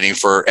is fighting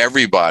for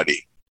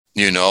everybody.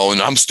 And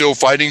I'm still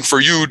fighting for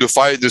you to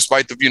fight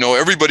despite the,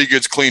 everybody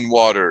gets clean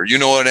water. You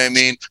know what I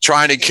mean?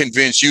 Trying to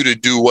convince you to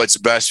do what's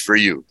best for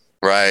you.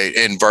 Right.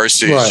 And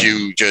versus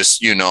you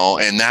just,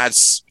 and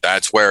that's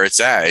where it's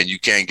at. And you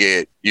can't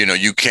get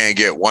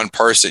one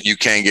person, you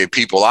can't get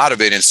people out of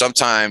it. And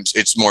sometimes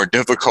it's more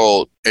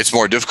difficult. It's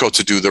more difficult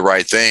to do the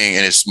right thing.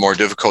 And it's more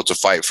difficult to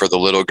fight for the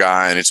little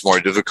guy. And it's more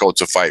difficult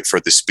to fight for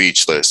the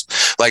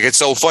speechless. Like, it's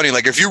so funny.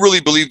 Like, if you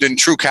really believed in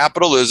true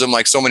capitalism,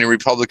 like so many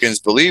Republicans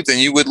believe, then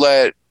you would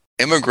let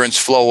immigrants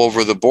flow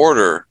over the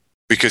border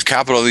because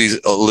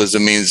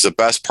capitalism means the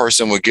best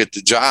person would get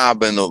the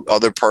job and the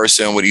other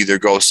person would either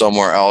go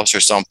somewhere else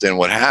or something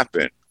would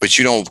happen. But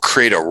you don't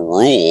create a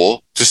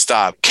rule to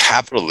stop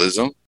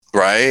capitalism,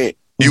 right?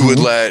 You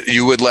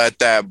would let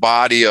that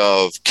body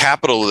of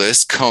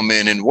capitalists come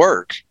in and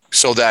work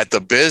so that the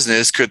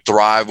business could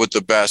thrive with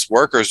the best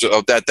workers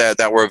of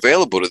that were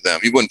available to them.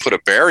 You wouldn't put a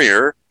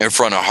barrier in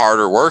front of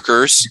harder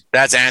workers.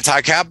 That's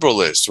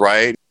anti-capitalist,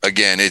 right?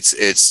 Again,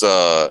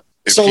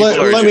 so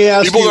let me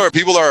ask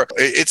people are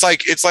it's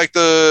like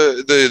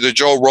the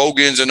Joe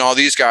Rogans and all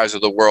these guys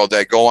of the world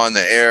that go on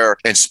the air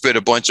and spit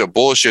a bunch of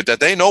bullshit that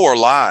they know are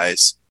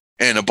lies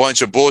and a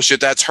bunch of bullshit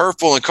that's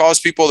hurtful and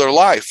costs people their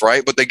life,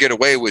 right? But they get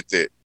away with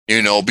it,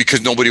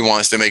 because nobody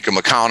wants to make them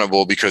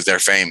accountable because they're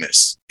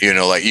famous, you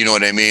know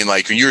what I mean?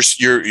 Like when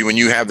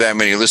you have that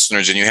many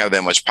listeners and you have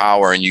that much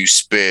power and you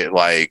spit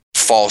like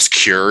false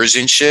cures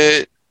and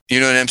shit,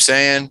 you know what I'm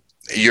saying?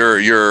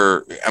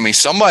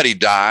 Somebody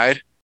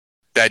died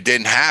that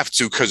didn't have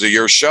to because of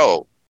your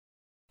show,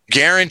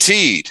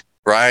 guaranteed,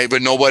 right?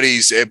 But nobody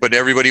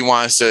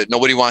wants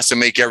to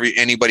make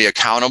anybody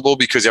accountable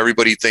because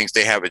everybody thinks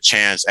they have a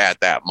chance at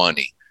that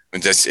money.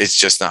 And it's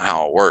just not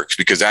how it works,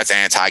 because that's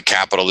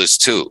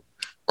anti-capitalist too,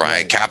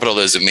 right?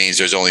 Capitalism means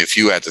there's only a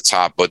few at the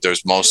top, but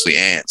there's mostly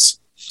ants.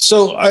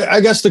 So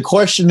I guess the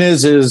question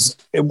is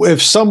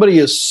if somebody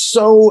is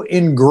so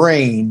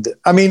ingrained,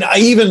 I mean, I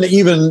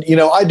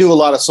do a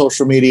lot of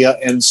social media,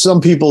 and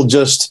some people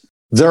just,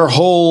 their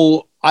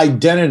whole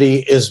identity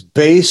is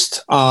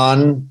based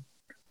on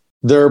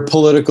their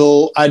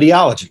political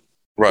ideology.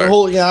 Right.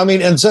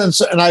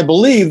 And I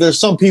believe there's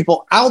some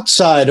people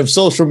outside of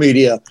social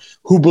media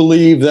who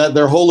believe that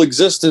their whole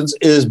existence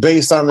is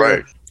based on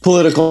their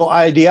political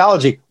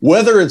ideology,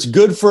 whether it's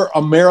good for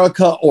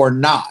America or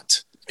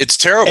not. It's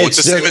terrible. It's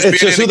the same as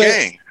being in a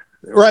gang.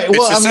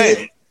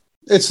 Right.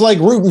 It's like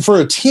rooting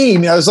for a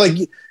team. I was like,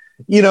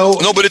 No,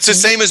 but it's the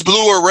same as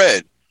blue or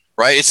red.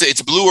 Right.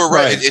 It's blue or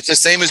red. Right. It's the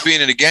same as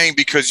being in a gang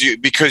because you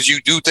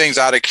do things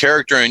out of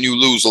character and you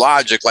lose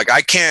logic. Like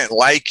I can't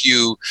like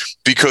you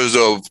because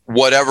of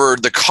whatever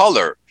the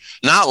color,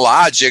 not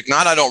logic,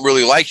 not I don't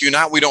really like you,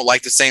 not we don't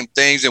like the same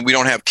things and we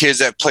don't have kids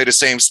that play the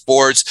same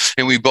sports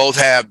and we both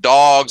have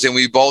dogs and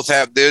we both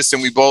have this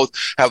and we both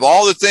have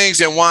all the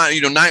things and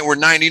we're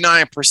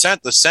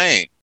 99% the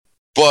same.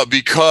 But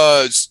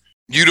because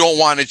you don't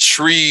want to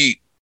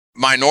treat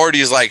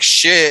minorities like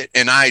shit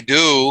and I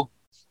do,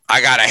 I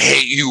gotta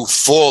hate you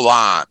full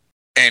on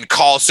and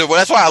call civil.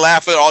 That's why I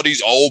laugh at all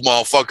these old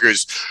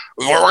motherfuckers.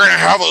 We're gonna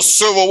have a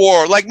civil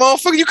war. Like,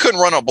 motherfucker, you couldn't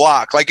run a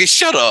block. Like,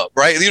 shut up,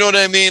 right? You know what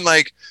I mean?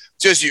 Like,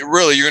 just you're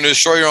gonna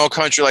destroy your own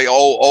country. Like,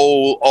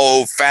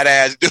 oh, fat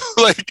ass dude.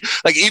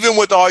 like even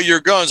with all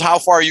your guns, how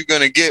far are you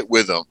gonna get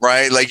with them,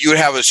 right? Like, you would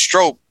have a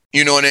stroke.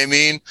 You know what I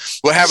mean?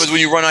 What happens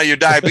when you run out of your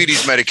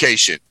diabetes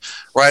medication,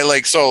 right?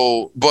 Like,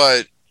 so,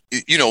 but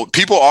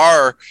people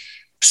are.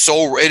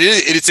 So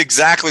it's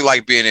exactly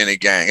like being in a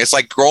gang. It's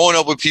like growing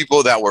up with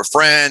people that were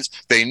friends.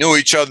 They knew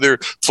each other,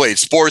 played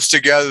sports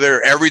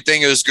together.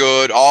 Everything is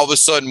good. All of a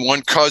sudden,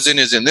 one cousin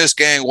is in this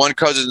gang, one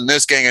cousin in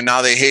this gang, and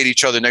now they hate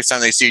each other. Next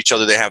time they see each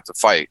other, they have to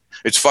fight.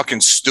 It's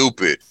fucking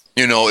stupid.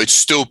 It's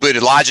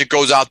stupid. Logic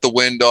goes out the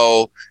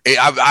window.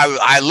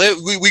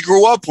 We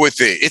grew up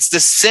with it. It's the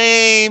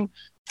same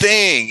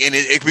thing, and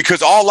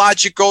because all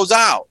logic goes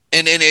out.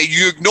 And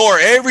you ignore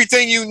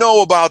everything you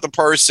know about the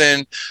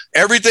person.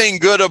 Everything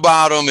good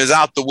about them is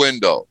out the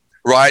window,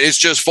 right? It's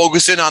just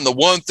focusing on the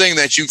one thing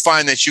that you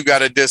find that you got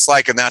to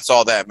dislike, and that's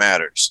all that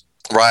matters,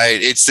 right?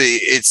 It's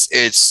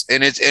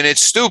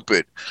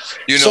stupid,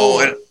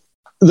 So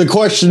the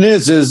question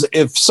is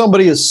if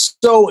somebody is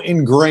so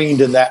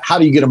ingrained in that, how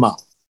do you get them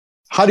out?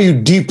 How do you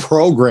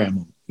deprogram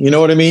them? You know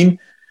what I mean?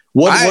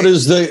 What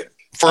is the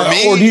for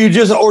me? Or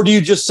do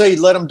you just say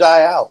let them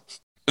die out?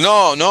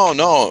 No.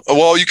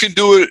 Well, you can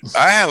do it.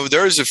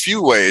 There's a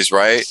few ways,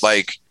 right?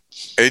 Like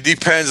it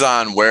depends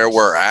on where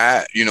we're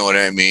at. You know what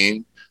I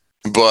mean?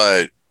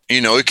 But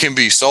it can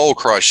be soul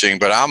crushing.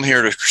 But I'm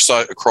here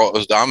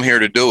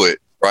to do it,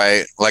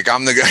 right? Like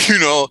I'm the guy.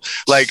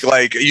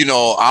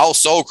 I'll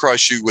soul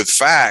crush you with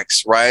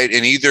facts, right?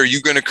 And either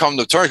you're gonna come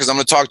to terms because I'm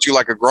gonna talk to you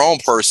like a grown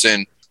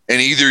person,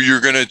 and either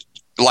you're gonna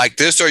like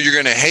this or you're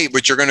gonna hate,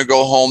 but you're gonna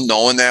go home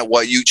knowing that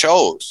what you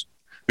chose.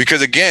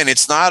 Because again,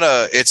 it's not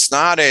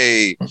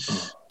a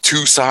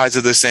two sides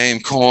of the same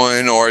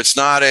coin, or it's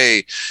not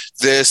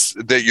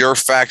that your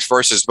facts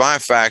versus my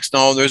facts.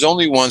 No, there's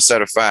only one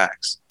set of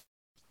facts,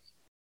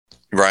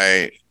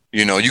 right?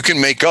 You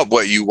can make up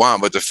what you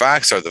want, but the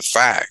facts are the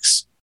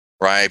facts,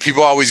 right?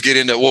 People always get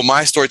into, well,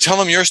 my story, tell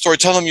them your story,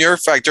 tell them your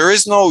fact. There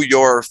is no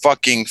your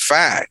fucking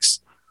facts.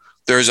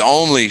 There's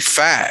only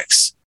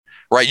facts,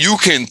 right? You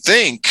can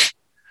think,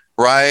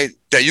 right,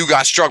 that you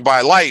got struck by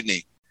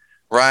lightning.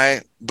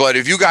 Right. But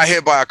if you got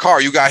hit by a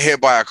car, you got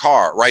hit by a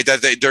car. Right.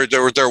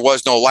 There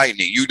was no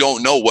lightning. You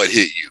don't know what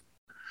hit you.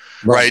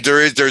 Right.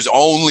 There's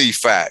only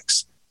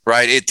facts.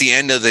 Right. At the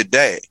end of the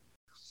day.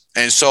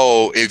 And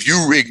so if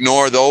you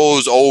ignore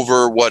those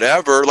over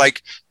whatever,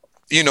 like,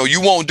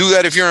 you won't do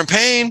that if you're in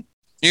pain.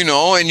 you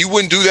know, and you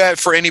wouldn't do that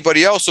for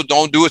anybody else. So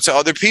don't do it to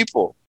other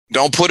people.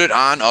 Don't put it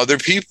on other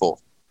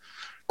people.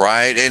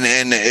 Right.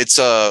 And it's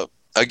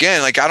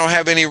again, like, I don't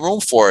have any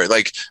room for it.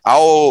 Like,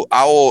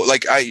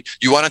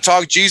 you want to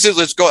talk Jesus?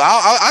 Let's go.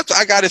 I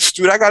got it,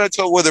 dude. I got it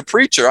with a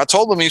preacher. I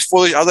told him he's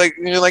fully, I was like,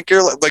 you know, like,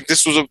 you're like,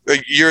 this was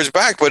years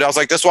back, but I was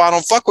like, that's why I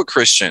don't fuck with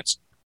Christians.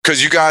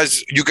 Cause you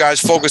guys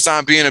focus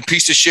on being a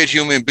piece of shit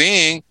human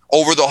being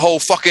over the whole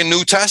fucking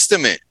New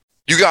Testament.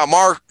 You got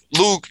Mark,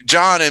 Luke,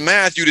 John, and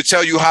Matthew to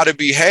tell you how to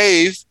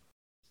behave.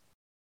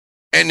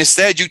 And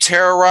instead you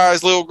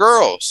terrorize little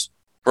girls.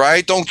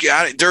 Right?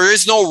 There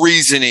is no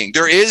reasoning.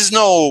 There is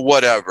no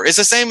whatever. It's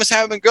the same as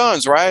having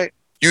guns, right?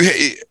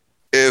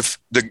 If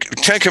the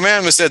 10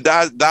 Commandments said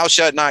thou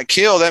shalt not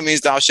kill, that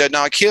means thou shalt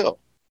not kill.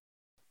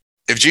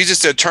 If Jesus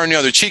said turn the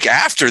other cheek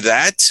after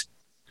that,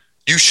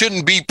 you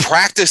shouldn't be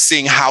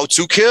practicing how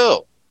to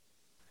kill.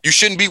 You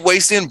shouldn't be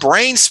wasting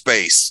brain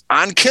space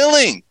on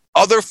killing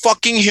other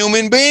fucking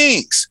human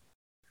beings.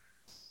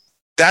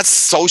 That's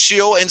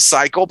socio and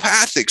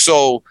psychopathic.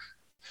 So,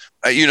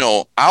 you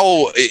know,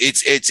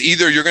 it's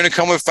either you're going to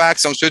come with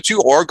facts, I'm with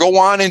you, or go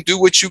on and do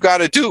what you got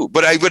to do.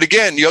 But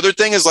again, the other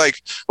thing is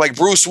like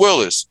Bruce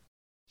Willis,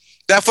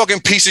 that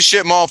fucking piece of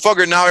shit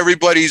motherfucker. Now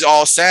everybody's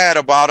all sad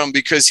about him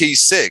because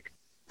he's sick.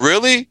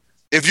 Really?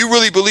 If you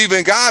really believe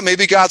in God,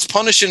 maybe God's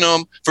punishing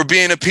him for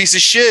being a piece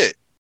of shit.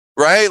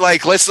 Right?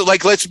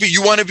 Let's be,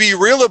 you want to be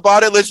real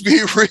about it. Let's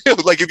be real.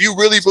 Like, if you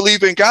really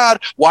believe in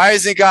God, why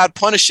isn't God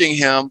punishing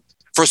him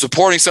for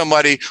supporting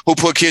somebody who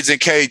put kids in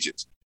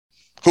cages,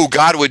 who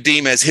God would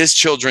deem as his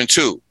children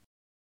too?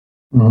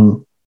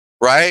 Mm-hmm.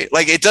 Right?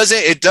 Like, it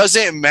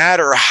doesn't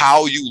matter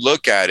how you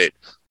look at it.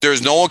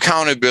 There's no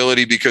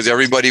accountability because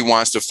everybody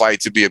wants to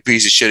fight to be a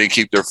piece of shit and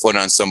keep their foot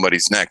on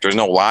somebody's neck. There's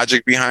no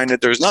logic behind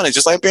it. There's none. It's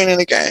just like being in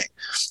a gang.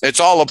 It's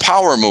all a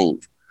power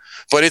move.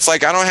 But it's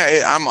like, I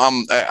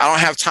don't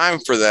have time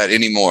for that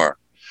anymore,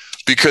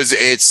 because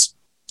it's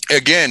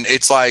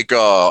like,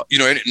 you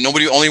know,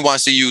 nobody only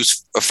wants to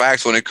use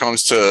facts when it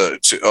comes to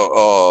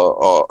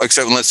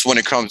except unless when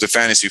it comes to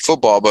fantasy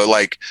football. But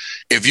like,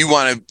 if you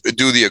want to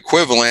do the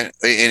equivalent,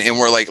 and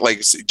we're like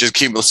just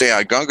keep saying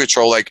on gun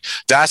control, like,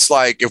 that's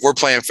like, if we're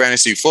playing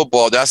fantasy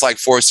football, that's like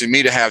forcing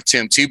me to have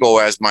Tim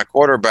Tebow as my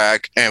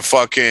quarterback and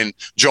fucking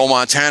Joe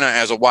Montana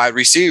as a wide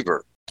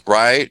receiver,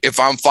 right? If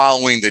I'm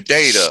following the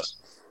data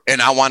and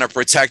I want to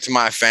protect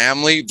my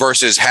family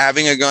versus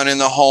having a gun in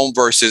the home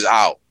versus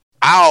out,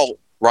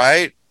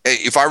 right?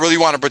 If I really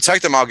want to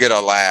protect them, I'll get a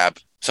lab,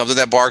 something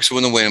that barks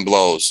when the wind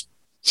blows,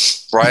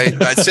 right?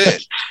 That's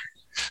it.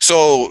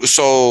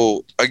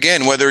 So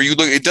again, whether you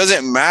look, it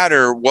doesn't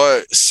matter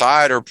what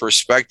side or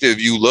perspective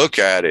you look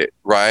at it,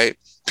 right?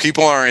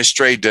 People are in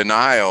straight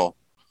denial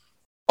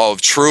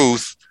of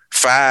truth,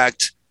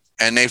 fact,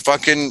 and they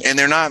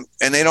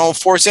don't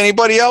force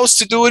anybody else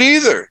to do it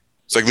either.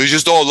 It's like, let's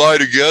just all lie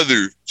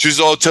together.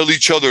 Just all tell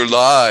each other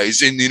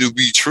lies and it'll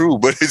be true.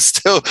 But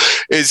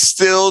it's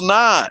still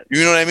not.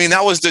 You know what I mean?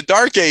 That was the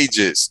Dark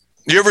Ages.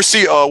 You ever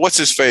see, what's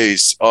his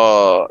face?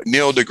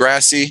 Neil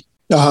deGrasse?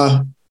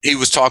 Uh-huh. He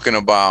was talking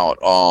about,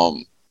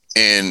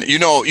 and you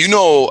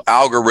know,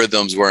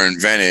 algorithms were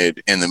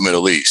invented in the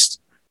Middle East.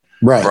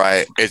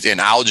 Right. It's in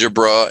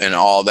algebra and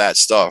all that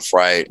stuff,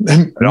 right?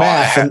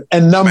 Math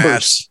and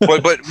numbers.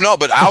 Math.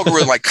 But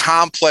algorithm, like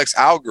complex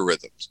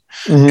algorithms.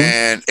 Mm-hmm.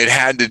 And it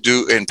had to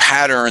do in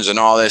patterns and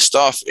all that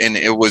stuff. And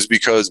it was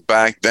because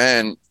back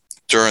then,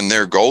 during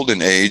their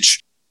golden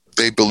age,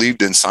 they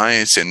believed in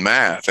science and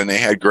math, and they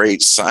had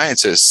great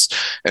scientists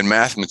and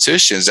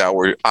mathematicians that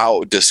were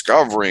out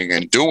discovering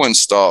and doing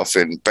stuff,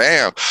 and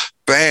bam,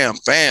 bam,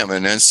 bam.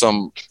 And then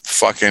some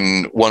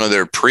fucking one of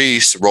their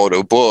priests wrote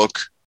a book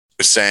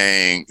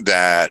saying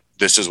that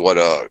this is what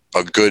a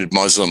good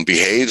Muslim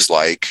behaves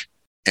like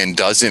and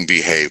doesn't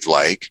behave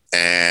like.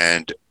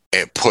 And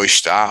it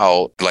pushed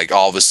out, like,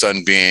 all of a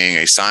sudden being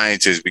a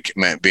scientist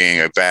meant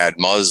being a bad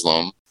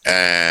Muslim.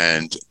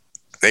 And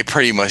they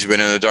pretty much been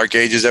in the Dark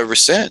Ages ever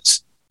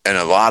since, in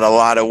a lot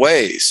of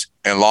ways,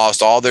 and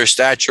lost all their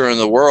stature in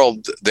the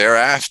world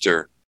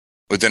thereafter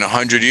within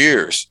 100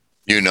 years,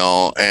 you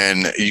know.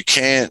 And you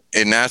can't,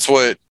 and that's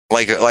what,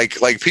 like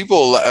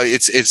people,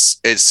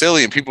 it's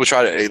silly, and people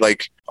try to,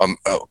 like,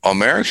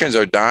 Americans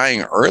are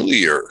dying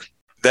earlier.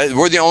 That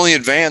we're the only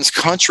advanced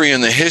country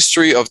in the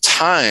history of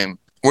time.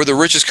 We're the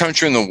richest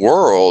country in the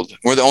world.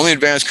 We're the only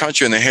advanced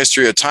country in the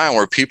history of time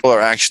where people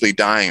are actually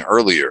dying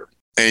earlier.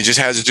 And it just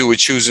has to do with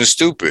choosing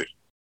stupid,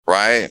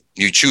 right?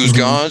 You choose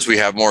guns, we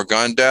have more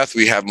gun death,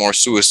 we have more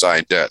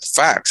suicide death.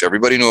 Facts.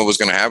 Everybody knew it was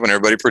going to happen.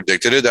 Everybody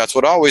predicted it. That's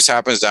what always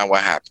happens. That's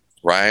what happened,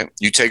 right?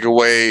 You take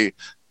away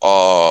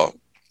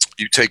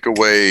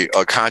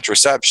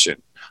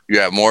contraception. You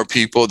have more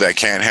people that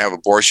can't have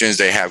abortions.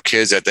 They have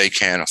kids that they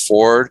can't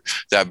afford.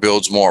 That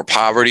builds more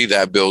poverty.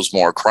 That builds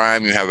more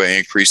crime. You have an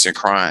increase in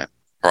crime,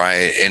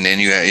 right? And then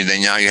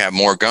now you have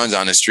more guns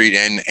on the street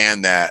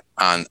and that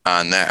on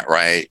that,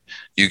 right?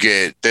 You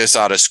get this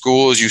out of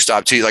schools. You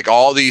stop teaching, like,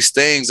 all these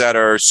things that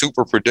are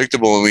super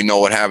predictable, and we know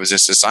what happens in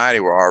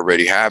society were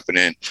already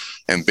happening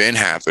and been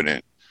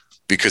happening.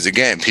 because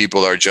again,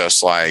 people are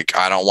just like,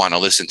 I don't want to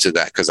listen to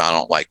that because I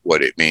don't like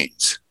what it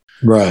means.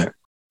 Right.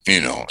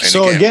 You know. And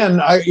so again,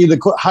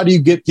 how do you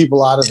get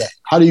people out of that?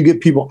 How do you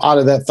get people out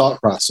of that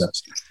thought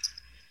process?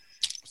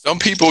 Some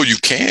people you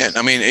can't.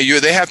 I mean,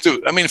 they have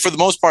to. I mean, for the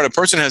most part, a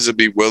person has to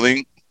be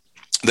willing.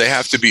 They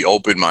have to be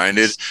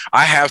open-minded.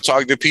 I have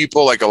talked to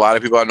people, like a lot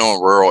of people I know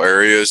in rural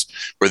areas,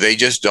 where they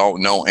just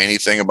don't know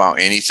anything about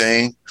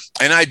anything.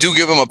 And I do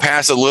give them a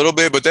pass a little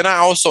bit, but then I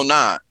also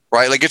not.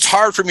 Right. Like, it's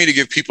hard for me to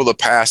give people a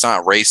pass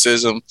on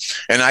racism.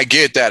 And I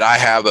get that I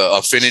have an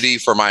affinity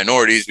for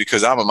minorities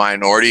because I'm a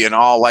minority, and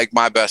all like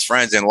my best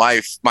friends in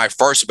life, my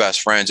first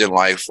best friends in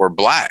life were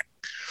Black.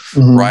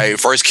 Mm-hmm. Right.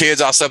 First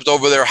kids I slept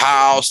over their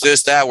house,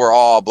 this, that, were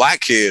all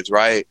Black kids.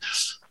 Right.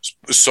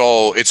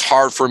 So it's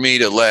hard for me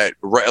to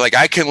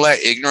I can let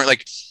ignorant,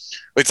 like,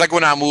 it's like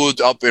when I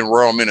moved up in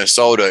rural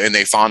Minnesota and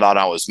they found out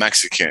I was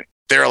Mexican.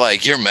 They're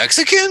like, "You're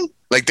Mexican?"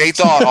 Like, they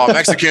thought all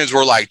Mexicans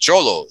were like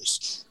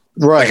cholos.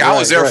 Right. Like, I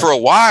was there for a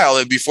while,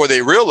 and before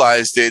they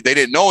realized it, they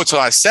didn't know until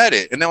I said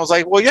it. And then I was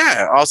like, well,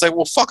 yeah. I was like,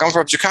 well, fuck, I'm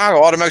from Chicago.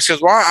 All the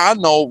Mexicans, well, I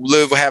know,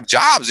 have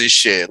jobs and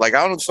shit. Like, I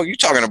don't know what the fuck you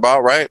talking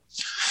about, right?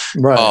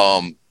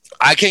 Right.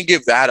 I can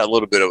give that a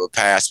little bit of a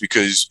pass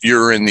because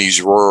you're in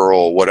these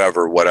rural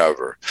whatever.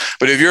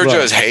 But if you're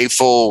just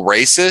hateful,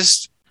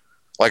 racist,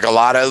 like a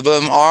lot of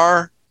them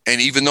are,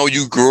 and even though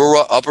you grew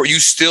up, you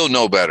still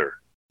know better.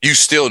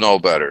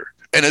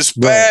 And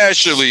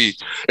especially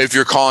if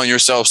you're calling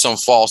yourself some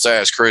false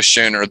ass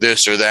Christian or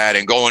this or that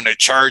and going to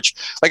church.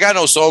 Like, I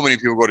know so many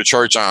people go to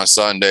church on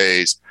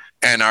Sundays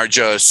and are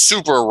just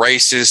super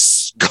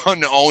racist,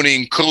 gun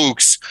owning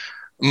kooks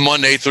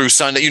Monday through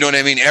Sunday. You know what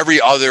I mean? Every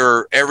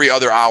other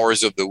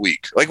hours of the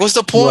week. Like, what's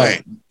the point?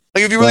 Right.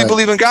 Like, if you really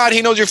believe in God,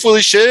 he knows you're full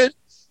of shit.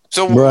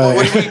 So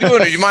what are you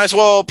doing? You might as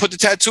well put the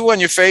tattoo on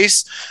your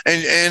face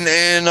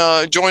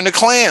and join the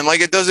Klan.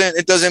 Like, it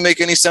doesn't make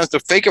any sense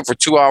to fake it for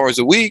 2 hours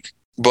a week.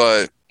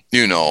 But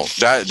you know,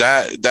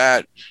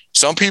 that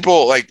some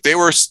people, like, they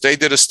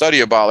did a study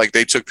about, like,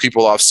 they took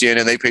people off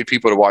CNN. They paid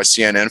people to watch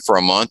CNN for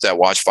a month that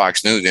watch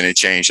Fox News, and it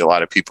changed a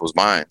lot of people's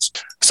minds.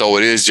 So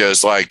it is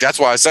just like, that's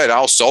why I said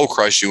I'll soul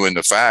crush you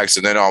into facts,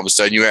 and then all of a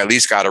sudden you at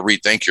least got to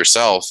rethink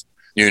yourself,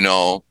 you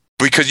know,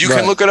 because you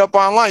can look it up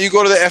online. You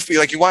go to the FBI,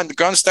 like, you want the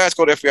gun stats,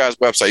 go to FBI's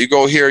website. You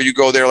go here, you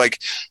go there.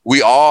 Like,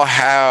 we all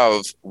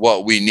have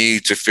what we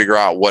need to figure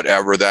out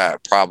whatever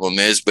that problem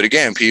is. But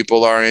again,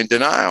 people are in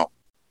denial.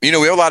 You know,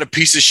 we have a lot of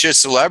piece of shit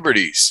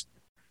celebrities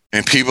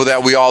and people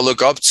that we all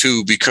look up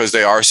to because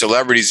they are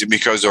celebrities and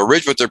because they're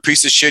rich, but they're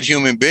piece of shit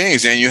human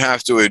beings. And you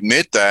have to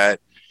admit that.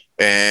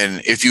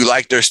 And if you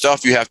like their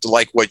stuff, you have to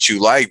like what you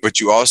like,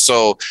 but you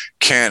also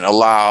can't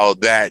allow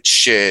that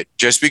shit.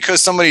 Just because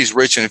somebody's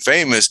rich and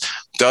famous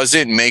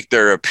doesn't make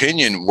their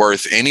opinion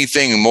worth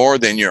anything more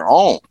than your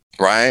own,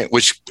 right?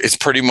 Which is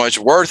pretty much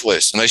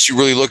worthless unless you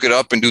really look it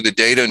up and do the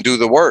data and do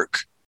the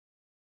work.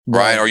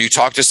 Right. Or you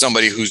talk to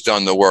somebody who's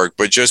done the work.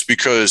 But just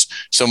because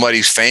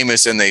somebody's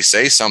famous and they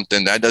say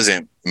something, that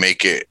doesn't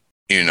make it,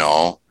 you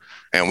know.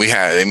 And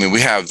it's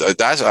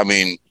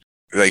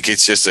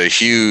just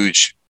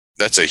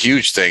that's a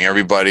huge thing.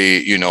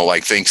 Everybody, you know,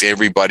 like, thinks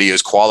everybody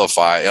is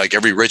qualified. Like,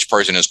 every rich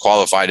person is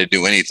qualified to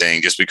do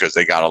anything just because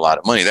they got a lot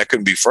of money. That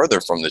couldn't be further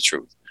from the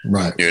truth.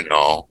 Right. You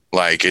know,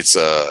 like, it's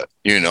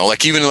you know,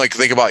 like, even like,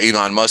 think about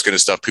Elon Musk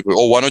and stuff. People,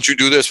 oh, why don't you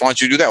do this? Why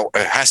don't you do that?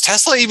 Has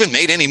Tesla even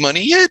made any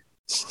money yet?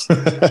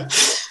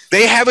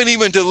 They haven't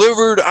even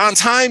delivered on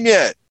time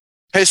yet.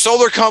 His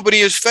solar company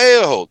has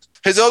failed.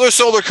 His other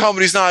solar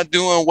company's not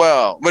doing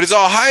well, but it's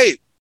all hype.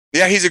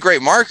 Yeah, he's a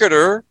great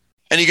marketer,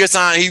 and he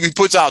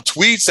puts out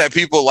tweets that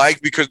people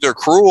like because they're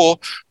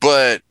cruel.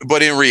 But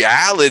in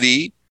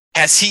reality,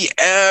 has he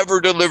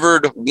ever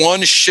delivered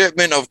one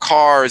shipment of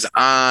cars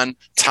on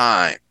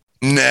time?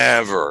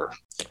 Never.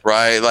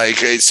 Right. Like,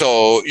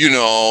 so, you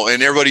know,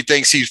 and everybody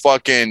thinks he's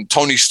fucking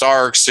Tony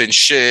Stark's and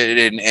shit.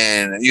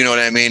 And you know what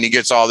I mean? He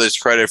gets all this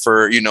credit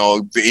for, and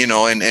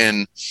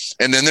then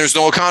there's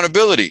no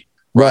accountability.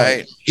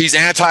 Right. He's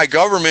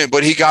anti-government,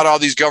 but he got all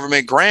these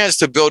government grants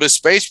to build a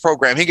space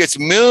program. He gets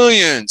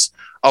millions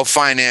of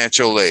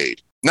financial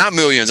aid, not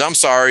millions. I'm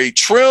sorry.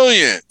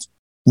 Trillions.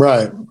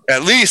 Right.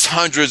 At least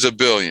hundreds of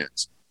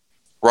billions.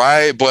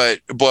 Right. But,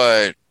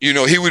 you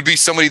know, he would be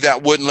somebody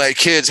that wouldn't let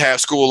kids have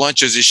school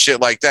lunches and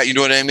shit like that. You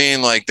know what I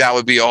mean? Like, that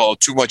would be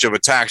too much of a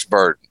tax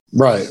burden.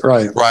 Right.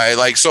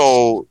 Like,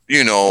 so,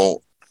 you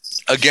know,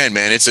 again,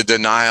 man, it's a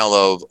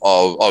denial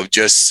of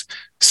just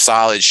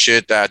solid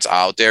shit that's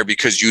out there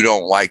because you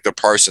don't like the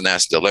person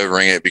that's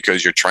delivering it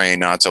because you're trained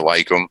not to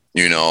like them.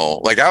 You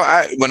know, like,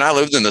 I when I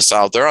lived in the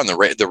South, they're on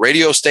the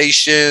radio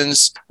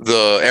stations,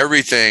 the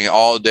everything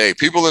all day.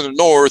 People in the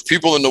North,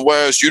 people in the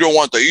West. You don't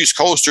want the East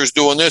Coasters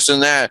doing this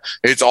and that.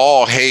 It's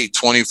all hate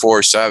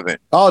 24/7.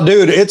 Oh,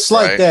 dude, it's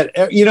like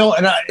that. You know,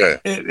 and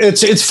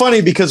it's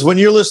funny because when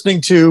you're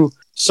listening to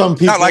some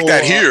people, not like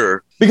that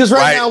here, because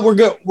right now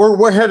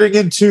we're heading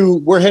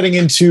into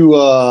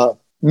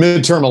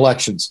midterm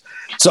elections.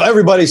 So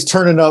everybody's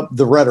turning up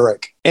the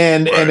rhetoric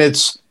and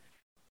it's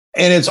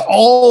And it's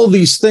all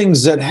these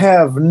things that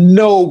have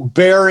no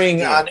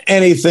bearing on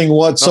anything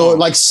whatsoever,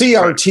 like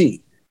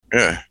CRT.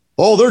 Yeah.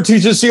 Oh, they're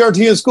teaching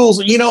CRT in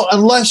schools. You know,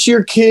 unless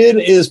your kid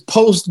is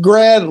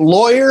post-grad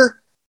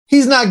lawyer,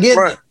 he's not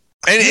getting it.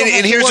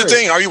 And here's the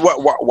thing: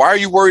 why are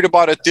you worried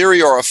about a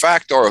theory or a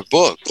fact or a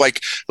book?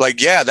 Like,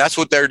 yeah, that's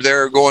what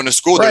they're going to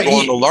school. They're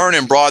going to learn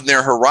and broaden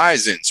their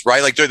horizons,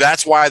 right? Like,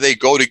 that's why they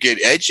go to get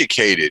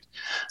educated.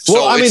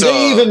 Well, I mean,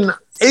 they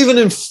even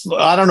in,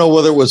 I don't know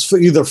whether it was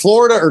either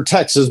Florida or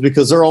Texas,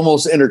 because they're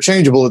almost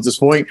interchangeable at this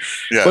point.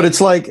 Yeah. But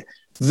it's like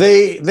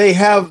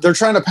they're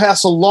trying to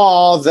pass a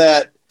law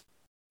that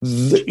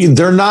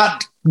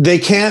they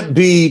can't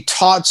be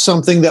taught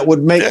something that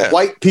would make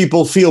white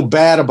people feel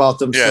bad about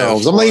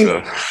themselves. I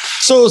mean,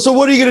 so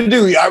what are you going to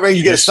do? I mean,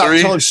 you got to stop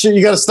telling shit.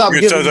 You got to stop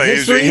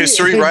giving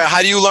history, right?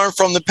 How do you learn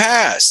from the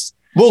past?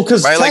 Well,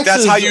 because like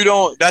that's how you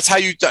don't. That's how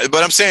you.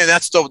 But I'm saying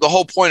that's the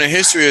whole point of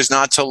history is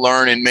not to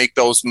learn and make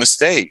those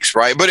mistakes,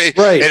 right? But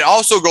it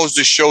also goes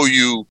to show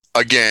you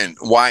again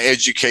why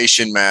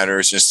education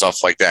matters and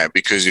stuff like that.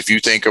 Because if you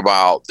think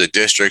about the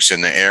districts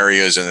and the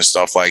areas and the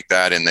stuff like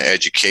that, and the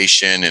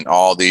education and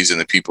all these, and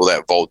the people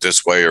that vote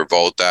this way or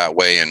vote that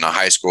way, and the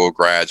high school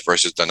grads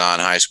versus the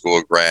non-high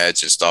school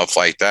grads and stuff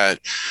like that,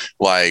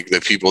 like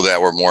the people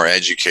that were more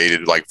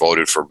educated, like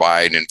voted for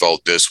Biden and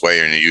vote this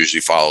way, and they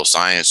usually follow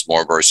science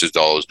more versus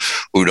those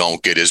who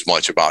don't get as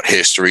much about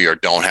history or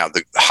don't have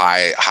the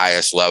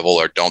highest level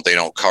or they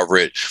don't cover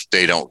it.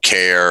 They don't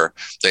care.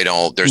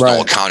 There's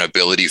no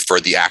accountability for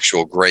the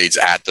actual grades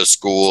at the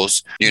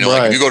schools. You know,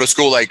 like if you go to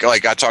school, like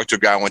I talked to a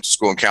guy who went to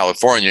school in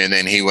California, and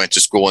then he went to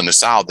school in the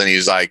South, and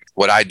he's like,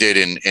 what I did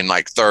in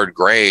like third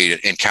grade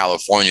in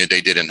California,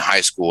 they did in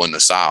high school in the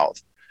South.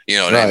 You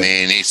know what I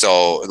mean?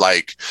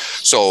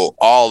 So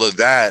all of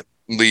that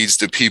leads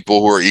to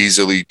people who are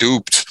easily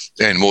duped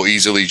and will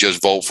easily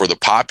just vote for the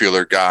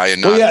popular guy.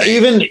 And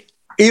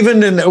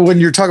even when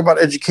you're talking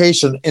about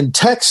education in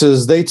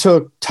Texas, they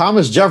took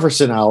Thomas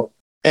Jefferson out,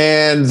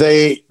 and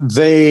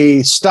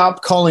they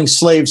stopped calling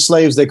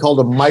slaves. They called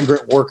them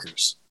migrant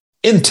workers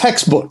in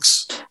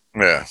textbooks.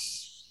 Yeah.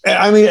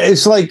 I mean,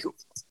 it's like,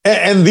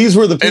 and these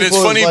were the people. And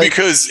it's funny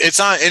because it's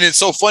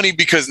so funny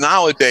because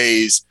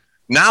nowadays,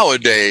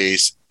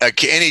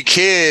 any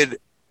kid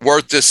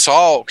worth the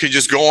salt could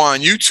just go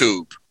on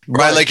YouTube,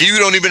 right? Like you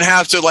don't even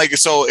have to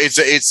so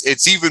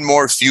it's even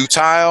more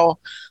futile.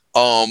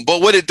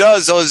 But what it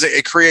does though is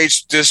it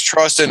creates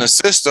distrust in a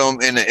system,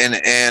 and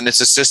it's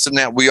a system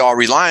that we all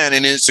rely on,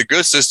 and it's a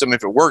good system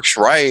if it works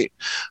right.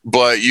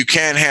 But you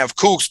can't have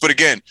kooks. But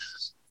again,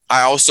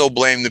 I also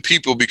blame the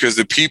people, because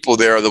the people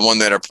there are the one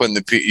that are putting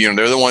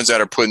they're the ones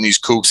that are putting these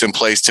kooks in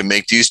place to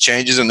make these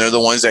changes, and they're the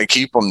ones that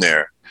keep them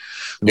there.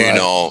 Right. You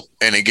know,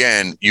 and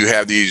again, you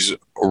have these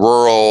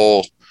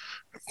rural,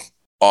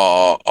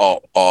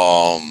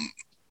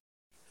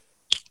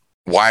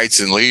 whites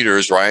and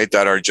leaders, right,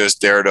 that are just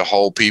there to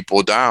hold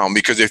people down.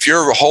 Because if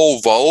your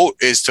whole vote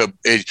is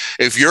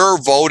if you're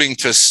voting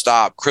to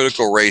stop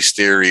critical race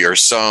theory or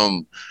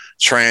some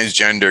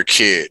transgender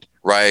kid,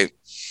 right,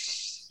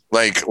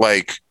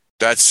 like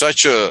that's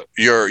such a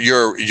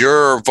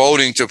you're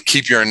voting to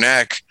keep your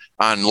neck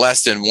on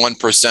less than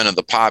 1% of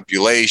the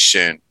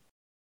population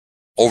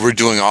over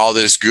doing all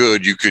this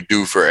good you could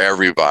do for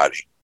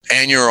everybody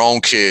and your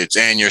own kids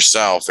and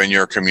yourself and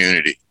your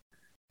community.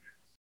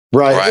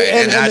 Right.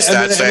 And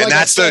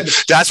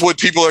that's what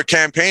people are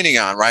campaigning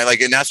on. Right. Like,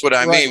 and that's what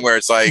I mean, where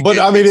it's like, but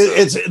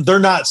they're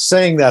not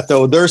saying that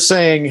though. They're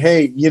saying,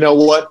 hey, you know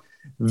what?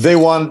 They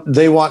want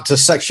to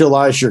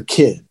sexualize your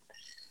kid.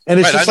 And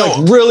it's just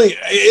like, really,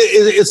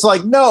 it's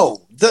like,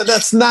 no,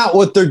 that's not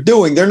what they're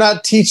doing. They're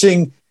not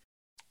teaching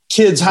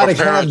kids how to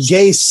have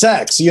gay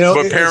sex, you know,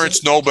 but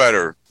parents know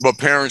better,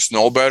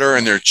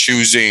 and they're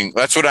choosing.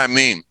 That's what I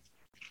mean.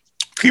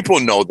 People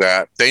know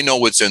that. They know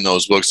what's in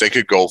those books. They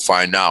could go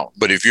find out.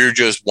 But if you're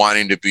just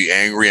wanting to be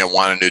angry and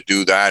wanting to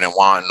do that and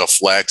wanting to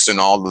flex and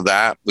all of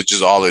that, which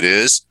is all it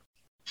is,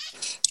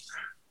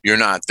 you're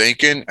not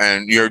thinking,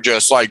 and you're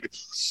just like,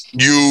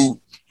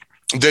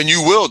 then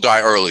you will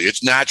die early.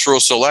 It's natural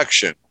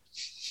selection.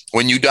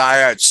 When you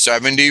die at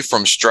 70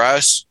 from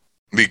stress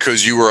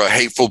because you were a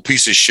hateful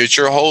piece of shit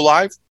your whole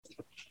life,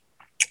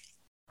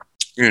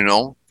 you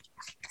know,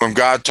 when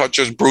God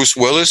touches Bruce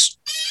Willis,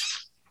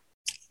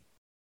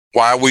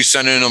 why are we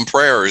sending them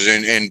prayers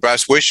and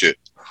best wishes?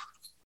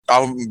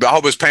 I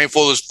hope it's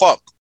painful as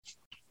fuck.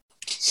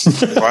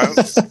 Right?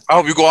 I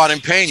hope you go out in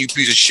pain, you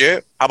piece of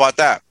shit. How about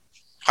that?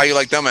 How you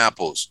like them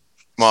apples,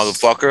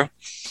 motherfucker?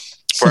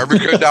 For every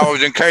kid that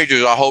was in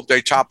cages, I hope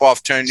they chop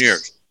off 10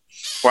 years.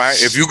 Right?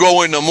 If you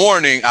go in the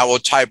morning, I will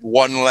type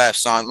one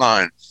less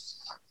online.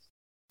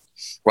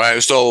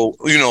 Right? So,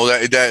 you know,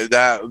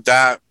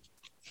 that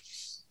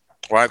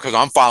right? Because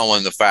I'm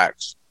following the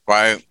facts.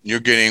 Right? You're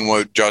getting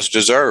what just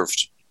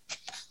deserved.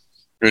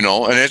 You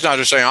know, and it's not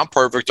to say I'm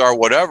perfect or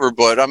whatever,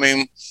 but I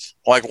mean,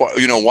 like,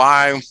 you know,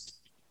 why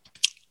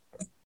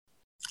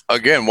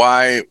give them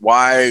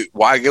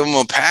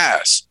a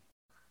pass?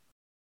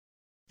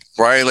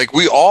 Right? Like,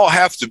 we all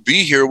have to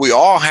be here. We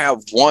all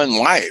have one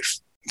life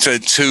to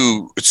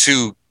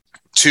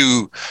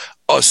to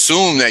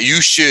assume that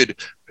you should,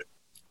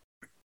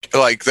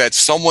 like, that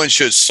someone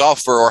should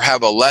suffer or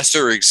have a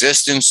lesser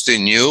existence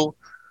than you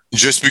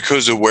just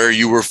because of where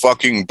you were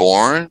fucking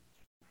born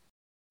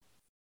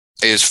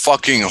is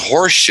fucking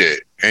horseshit.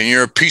 And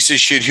you're a piece of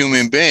shit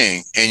human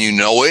being, and you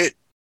know it,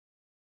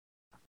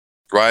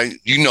 right?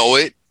 You know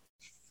it.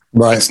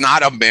 Right. It's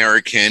not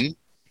American.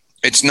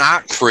 It's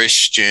not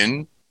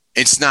Christian.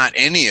 It's not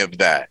any of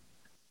that.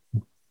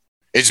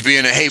 It's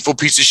being a hateful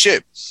piece of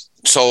shit.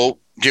 So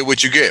get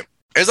what you get.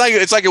 It's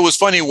like it was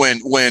funny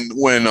when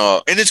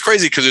and it's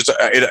crazy because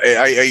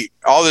it's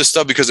all this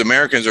stuff because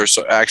Americans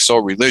act so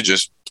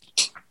religious,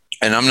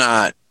 and I'm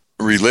not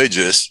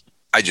religious.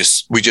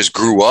 We just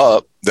grew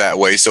up that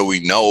way, so we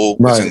know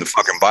what's in the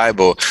fucking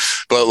Bible.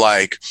 But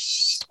like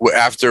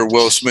after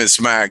Will Smith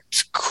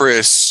smacked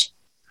Chris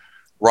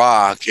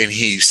Rock and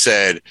he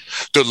said,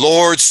 "The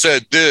Lord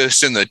said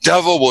this, and the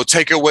devil will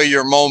take away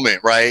your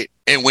moment," right?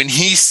 And when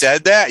he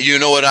said that, you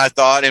know what I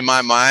thought in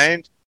my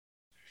mind?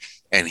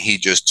 And he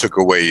just took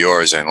away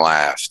yours and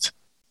laughed.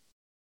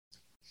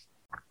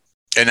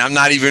 And I'm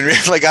not even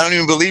like, I don't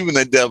even believe in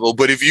the devil.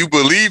 But if you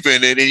believe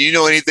in it and you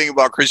know anything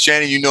about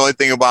Christianity, you know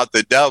anything about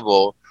the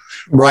devil,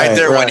 right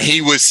there, when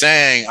he was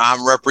saying,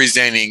 I'm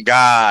representing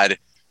God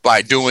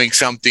by doing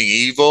something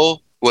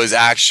evil, was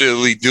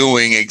actually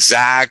doing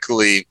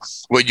exactly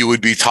what you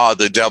would be taught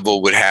the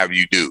devil would have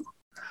you do.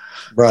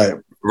 Right.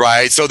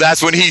 Right. So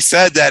that's when he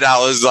said that, I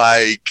was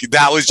like,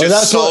 that was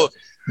just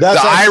the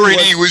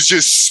irony was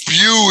just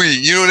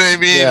spewing. You know what I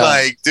mean? Yeah.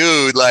 Like,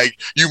 dude, like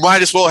you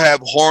might as well have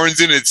horns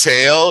and a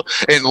tail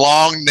and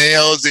long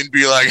nails and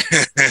be like,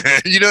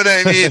 you know what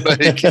I mean?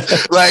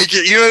 Like,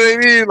 you know what I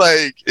mean?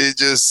 Like it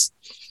just.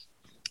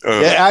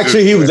 Yeah,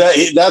 actually,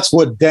 that's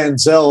what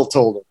Denzel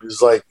told him.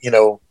 He's like, you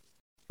know,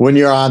 when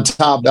you're on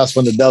top, that's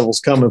when the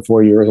devil's coming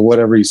for you, or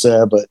whatever he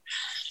said. But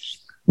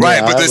right,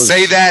 yeah, but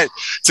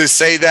to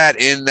say that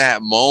in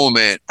that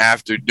moment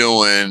after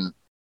doing,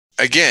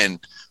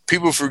 again,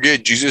 people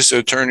forget Jesus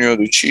said, turn the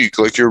other cheek.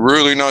 Like, you're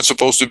really not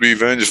supposed to be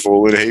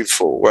vengeful and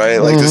hateful, right?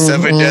 Like the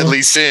 7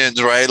 deadly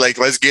sins, right? Like,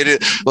 let's get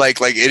it. Like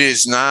it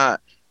is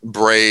not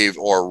brave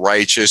or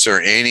righteous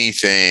or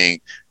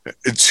anything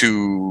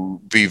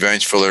to be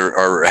vengeful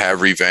or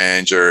have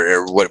revenge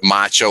or what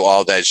macho,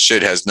 all that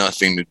shit has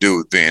nothing to do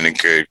with being a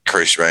good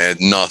Christian, right? It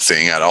had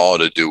nothing at all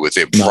to do with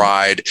it.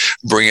 Pride,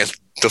 bringeth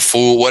the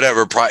fool,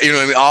 whatever, pride, you know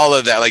what I mean? All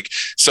of that. Like,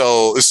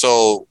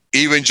 so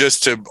even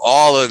just to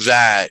all of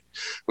that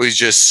was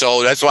just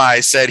so, that's why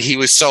I said he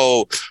was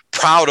so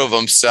proud of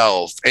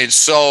himself. And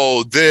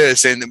so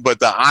but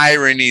the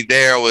irony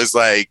there was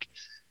like,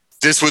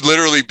 this would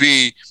literally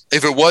be,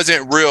 if it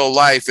wasn't real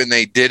life and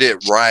they did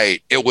it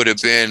right, it would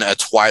have been a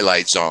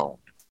Twilight Zone.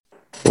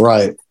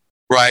 Right.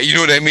 Right. You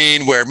know what I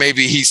mean? Where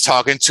maybe he's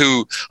talking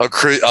to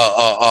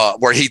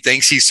where he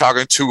thinks he's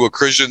talking to a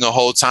Christian the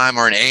whole time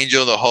or an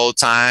angel the whole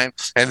time.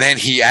 And then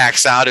he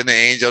acts out and the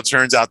angel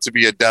turns out to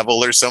be a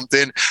devil or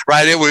something.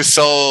 Right. It was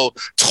so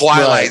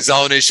Twilight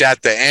Zone-ish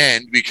at the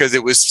end because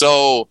it was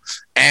so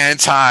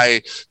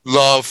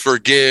anti-love,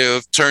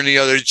 forgive, turn the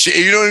other cheek.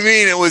 You know what I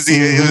mean? It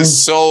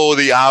was so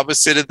the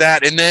opposite of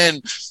that. And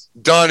then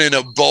done in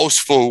a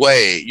boastful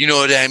way. You know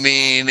what I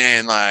mean?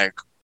 And like,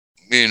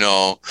 you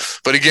know,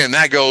 but again,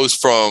 that goes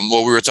from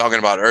what we were talking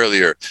about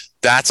earlier.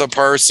 That's a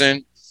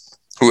person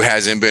who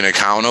hasn't been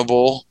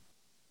accountable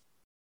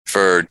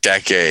for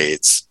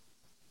decades.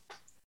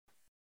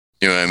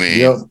 You know what I mean?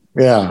 Yep.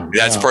 Yeah.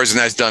 That's a person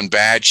that's done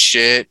bad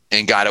shit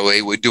and got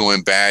away with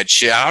doing bad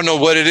shit. I don't know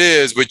what it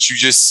is, but you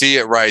just see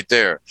it right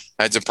there.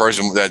 That's a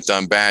person that's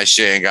done bad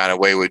shit and got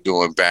away with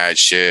doing bad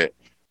shit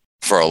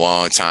for a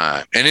long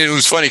time. And it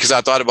was funny because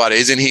I thought about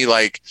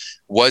it.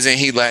 Wasn't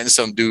he letting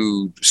some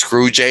dude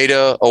screw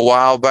Jada a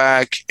while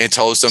back and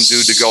told some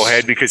dude to go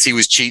ahead because he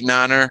was cheating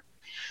on her?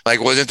 Like,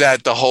 wasn't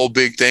that the whole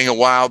big thing a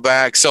while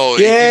back? So,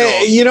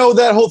 yeah,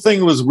 that whole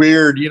thing was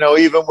weird,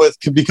 even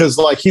because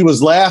like he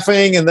was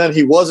laughing and then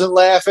he wasn't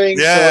laughing.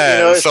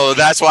 Yeah. So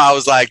that's why I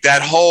was like, the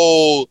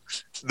whole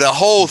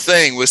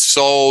thing was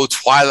so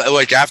Twilight.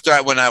 Like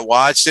when I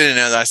watched it and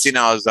I seen it,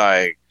 I was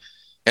like,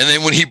 and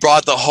then when he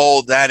brought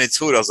that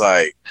into it, I was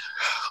like,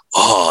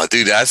 oh,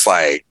 dude, that's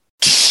like,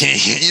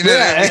 you know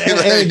what I mean?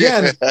 And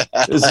again,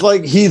 it's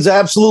like he's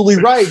absolutely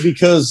right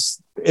because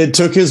it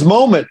took his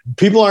moment.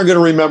 People aren't going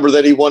to remember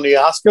that he won the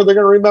Oscar. They're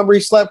going to remember he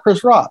slapped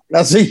Chris Rock.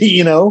 That's And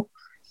it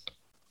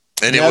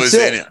was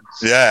it.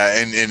 Yeah,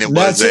 and it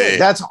was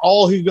that's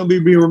all he's going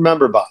to be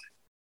remembered by.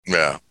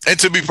 Yeah, and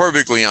to be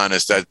perfectly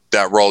honest,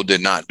 that role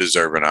did not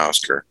deserve an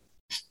Oscar.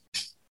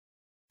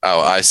 Oh,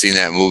 I seen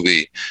that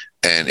movie,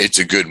 and it's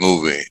a good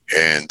movie,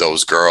 and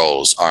those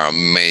girls are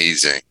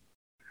amazing.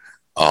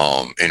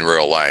 In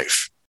real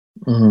life,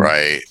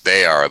 right?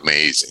 They are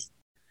amazing.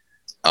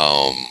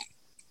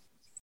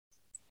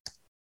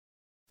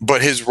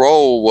 But his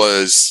role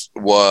was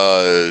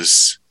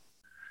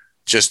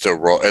just a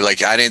role.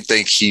 Like I didn't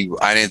think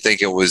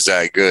it was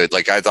that good.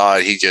 Like I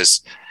thought he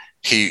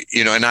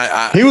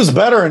was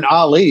better in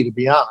Ali, to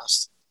be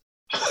honest.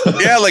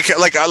 Yeah, like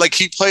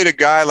he played a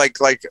guy like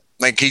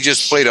he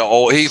just played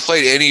he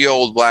played any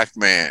old black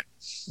man.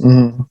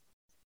 Mhm.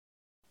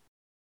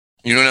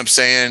 You know what I'm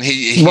saying?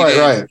 He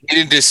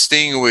didn't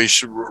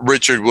distinguish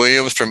Richard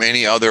Williams from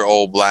any other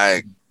old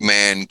black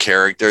man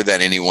character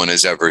that anyone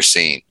has ever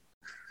seen.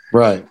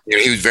 Right. You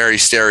know, he was very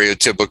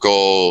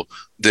stereotypical,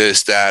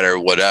 this, that, or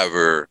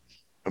whatever.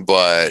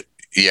 But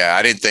yeah,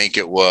 I didn't think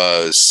it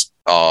was.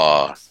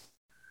 I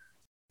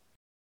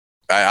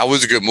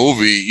was a good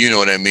movie. You know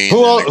what I mean?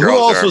 Who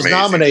else was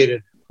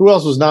nominated? Who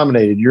else was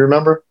nominated? You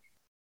remember?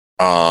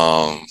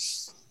 No.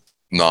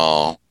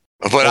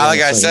 But like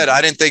I said, I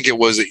didn't think it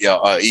was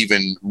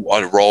even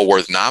a role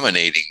worth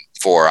nominating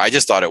for. I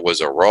just thought it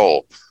was a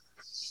role.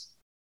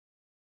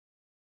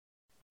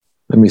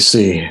 Let me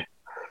see.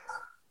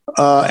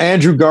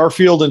 Andrew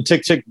Garfield and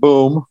Tick, Tick,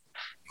 Boom.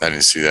 I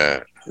didn't see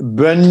that.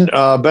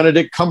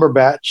 Benedict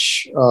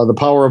Cumberbatch, The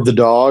Power of the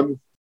Dog.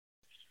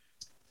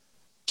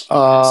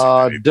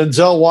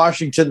 Denzel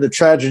Washington, The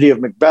Tragedy of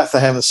Macbeth. I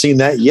haven't seen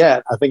that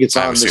yet. I think it's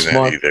on this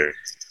month. Either.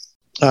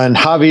 And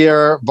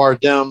Javier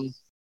Bardem,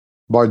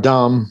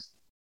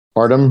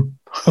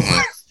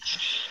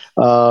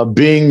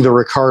 being the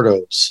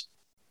Ricardos.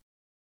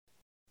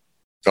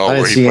 Oh,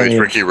 where he plays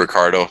Ricky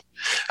Ricardo.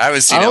 I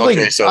haven't seen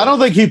it. I don't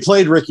think he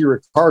played Ricky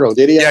Ricardo,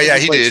 did he? Yeah,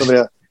 he did.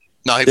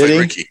 No, he played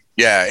Ricky.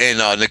 Yeah,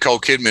 and Nicole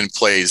Kidman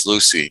plays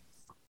Lucy.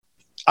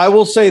 I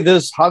will say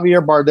this: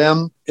 Javier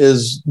Bardem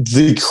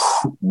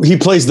he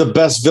plays the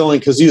best villain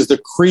because he's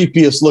the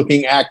creepiest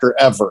looking actor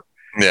ever.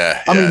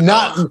 Yeah, I mean,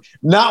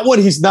 not when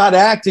he's not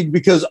acting,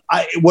 because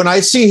when I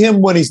see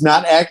him when he's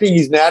not acting,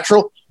 he's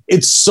natural.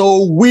 It's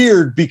so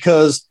weird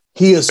because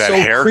he is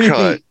so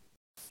creepy.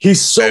 He's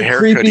so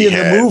creepy in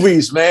the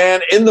movies,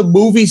 man. In the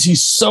movies,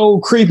 he's so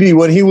creepy.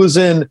 When he was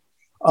in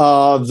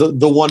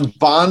the one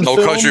Bond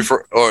film, Country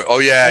for No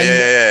Country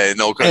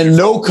and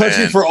No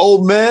Country for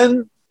Old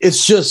Men.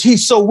 It's just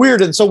he's so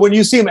weird, and so when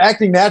you see him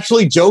acting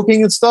naturally,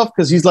 joking and stuff,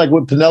 because he's like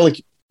with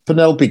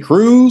Penelope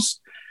Cruz.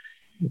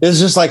 It's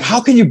just like,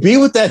 how can you be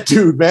with that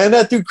dude, man?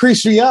 That dude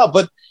creeps me out,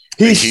 but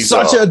he's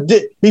such a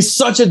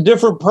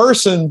different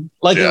person,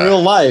 like in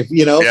real life,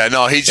 you know? Yeah,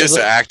 no, he's just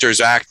an actor's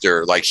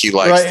actor. Like he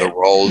likes the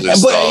roles and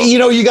stuff. You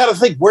know, you got to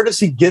think, where does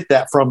he get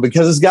that from?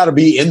 Because it's got to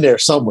be in there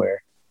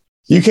somewhere.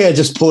 You can't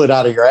just pull it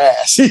out of your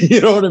ass.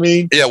 You know what I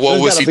mean? Yeah.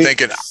 What was he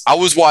thinking? I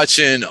was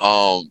watching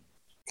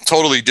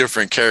totally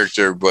different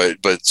character,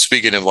 but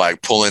speaking of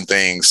like pulling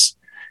things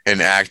and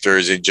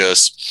actors, and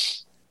just.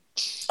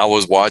 I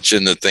was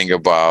watching the thing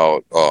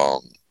about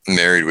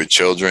Married with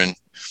Children,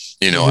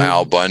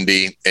 Al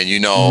Bundy, and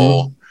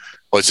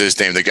what's his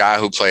name? The guy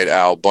who played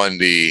Al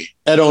Bundy,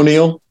 Ed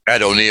O'Neill.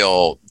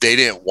 They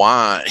didn't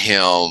want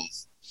him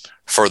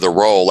for the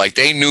role. Like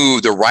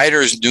the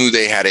writers knew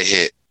they had a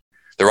hit.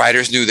 The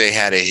writers knew they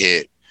had a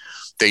hit.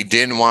 They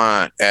didn't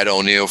want Ed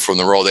O'Neill from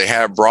the role. They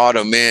had brought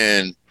him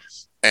in.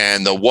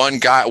 And the one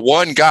guy,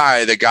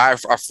 the guy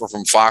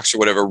from Fox or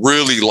whatever,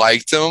 really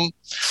liked him,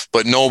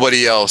 but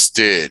nobody else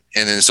did.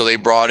 And then so they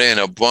brought in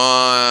a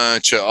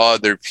bunch of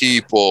other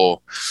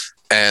people,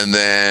 and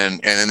then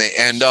they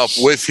end up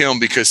with him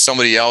because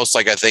somebody else,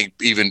 like I think,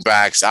 even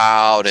backs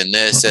out and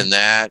this and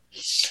that.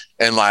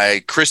 And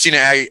like Christina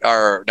Applegate.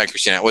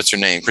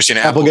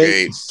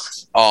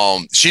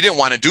 She didn't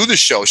want to do the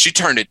show. She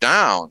turned it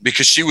down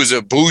because she was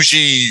a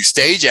bougie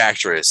stage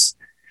actress.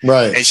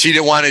 Right. And she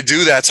didn't want to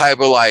do that type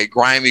of like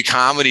grimy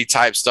comedy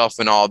type stuff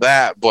and all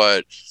that.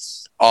 But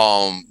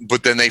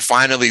then they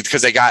finally,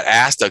 because they got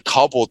asked a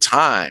couple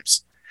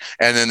times,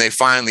 and then they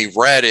finally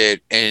read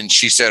it, and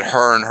she said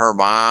her and her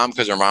mom,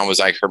 because her mom was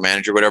like her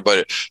manager, whatever,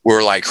 but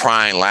were like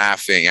crying,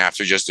 laughing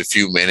after just a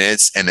few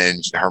minutes. And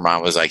then her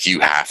mom was like, you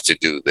have to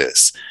do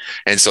this.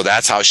 And so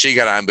that's how she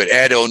got on. But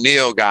Ed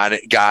O'Neill got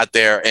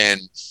there, and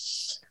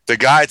the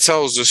guy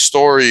tells the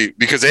story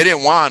because they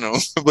didn't want him,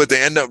 but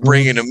they end up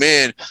bringing him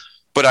in.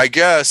 But I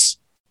guess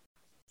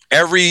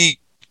every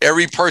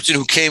person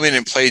who came in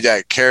and played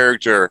that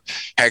character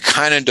had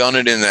kind of done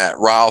it in that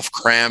Ralph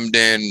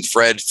Kramden,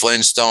 Fred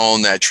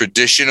Flintstone, that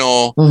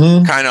traditional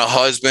kind of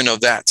husband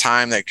of that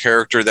time, that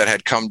character that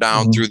had come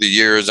down through the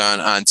years on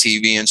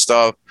TV and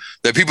stuff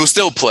that people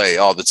still play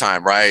all the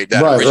time, right?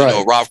 That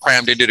original Ralph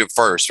Kramden did it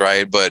first,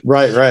 right? But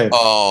but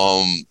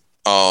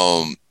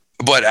Al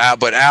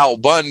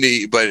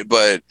Bundy,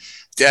 but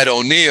Ed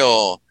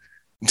O'Neill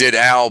did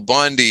Al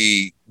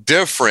Bundy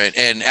different,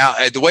 and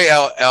the way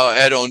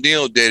Ed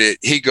O'Neill did it,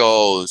 he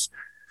goes,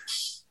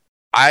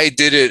 I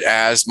did it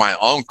as my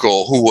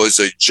uncle who was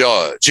a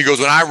judge. He goes,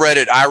 when I read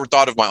it, I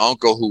thought of my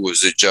uncle who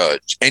was a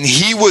judge, and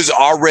he was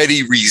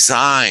already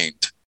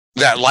resigned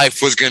that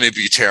life was going to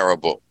be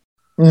terrible.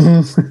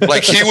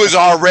 Like he was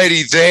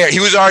already there.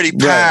 He was already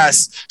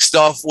past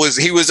stuff.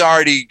 He was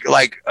already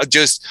like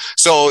just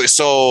so.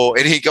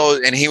 And he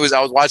goes, and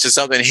I was watching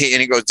something. And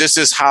he goes, this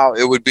is how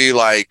it would be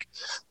like.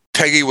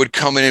 Peggy would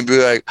come in and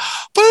be like,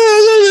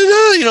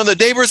 the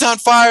neighbor's on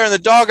fire and the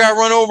dog got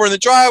run over in the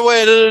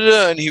driveway.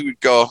 And he would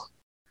go,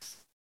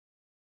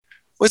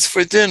 what's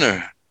for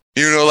dinner?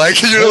 Like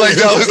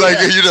that was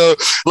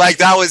like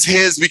that was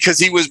his, because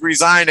he was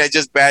resigned at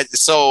just bad.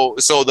 So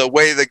the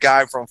way the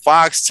guy from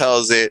Fox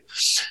tells it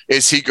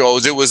is, he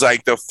goes, it was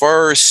like the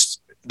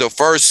first the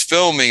first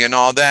filming and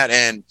all that,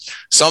 and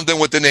something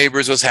with the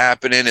neighbors was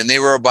happening, and they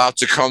were about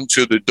to come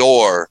to the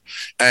door,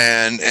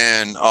 and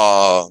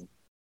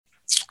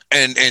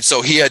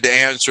so he had to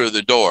answer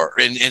the door,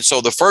 and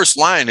so the first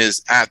line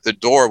is at the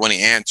door when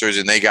he answers,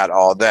 and they got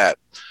all that.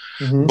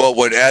 Mm-hmm. But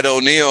when Ed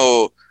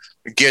O'Neill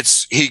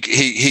gets he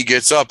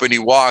gets up and he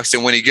walks,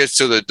 and when he gets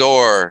to the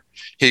door,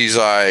 he's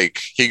like,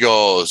 he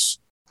goes,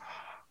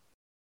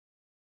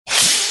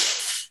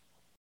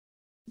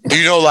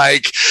 you know,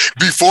 like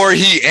before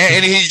he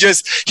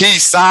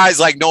sighs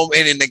like no,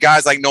 and the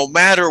guy's like, no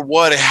matter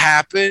what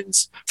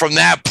happens from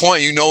that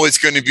point, you know it's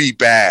going to be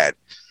bad.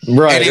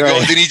 Right. And he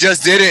goes, and he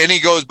just did it. And he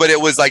goes, but it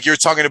was like you're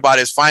talking about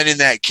is finding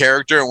that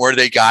character and where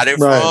they got it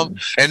from.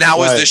 And that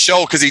was the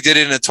show, because he did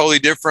it in a totally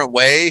different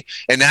way.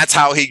 And that's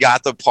how he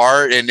got the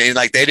part. And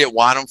like they didn't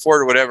want him for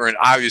it or whatever. And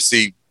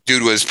obviously,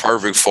 dude was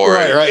perfect for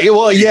it. Right.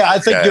 Well, yeah, I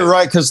think you're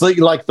right, because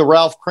like the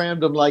Ralph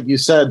Cramden, like you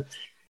said,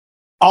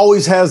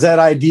 always has that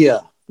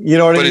idea. You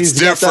know what I mean? It's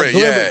different,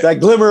 that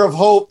glimmer of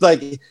hope,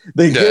 like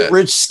the get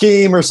rich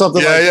scheme or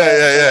something like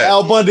that. Yeah.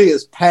 Al Bundy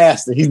is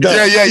past it. He's done.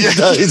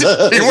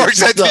 He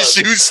works at the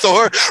shoe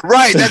store.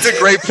 Right. That's a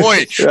great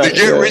point. The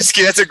get rich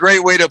scheme. That's a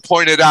great way to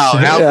point it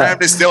out. Al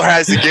Cramden still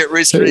has the get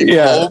rich scheme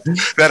hope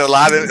that a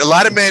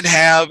lot of men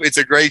have. It's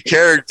a great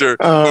character.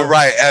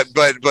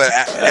 But but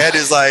Ed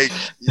is like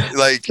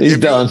he's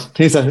done.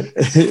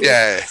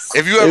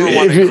 If you ever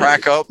want to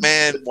crack up,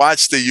 man,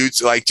 watch the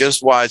YouTube. Like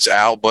just watch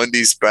Al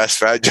Bundy's Best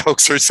Fat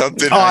Jokes or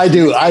something. Oh, I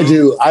do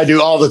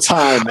all the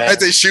time, man. At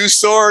the shoe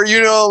store,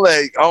 you know,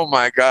 like, oh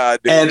my God.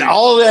 Dude. And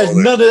all of that,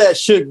 none of that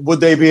shit would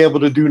they be able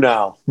to do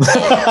now.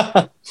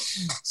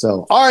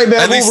 So, all right,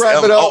 man, we'll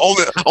wrap it up.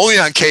 Only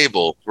on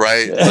cable,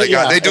 right? Like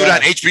they do it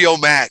on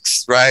HBO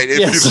Max, right?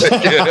 Yes.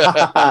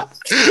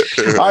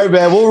 All right,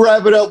 man, we'll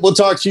wrap it up. We'll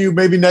talk to you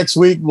maybe next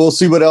week. We'll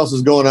see what else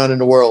is going on in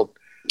the world.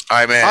 All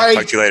right, man. All right.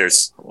 Talk to you later.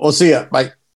 We'll see ya. Bye.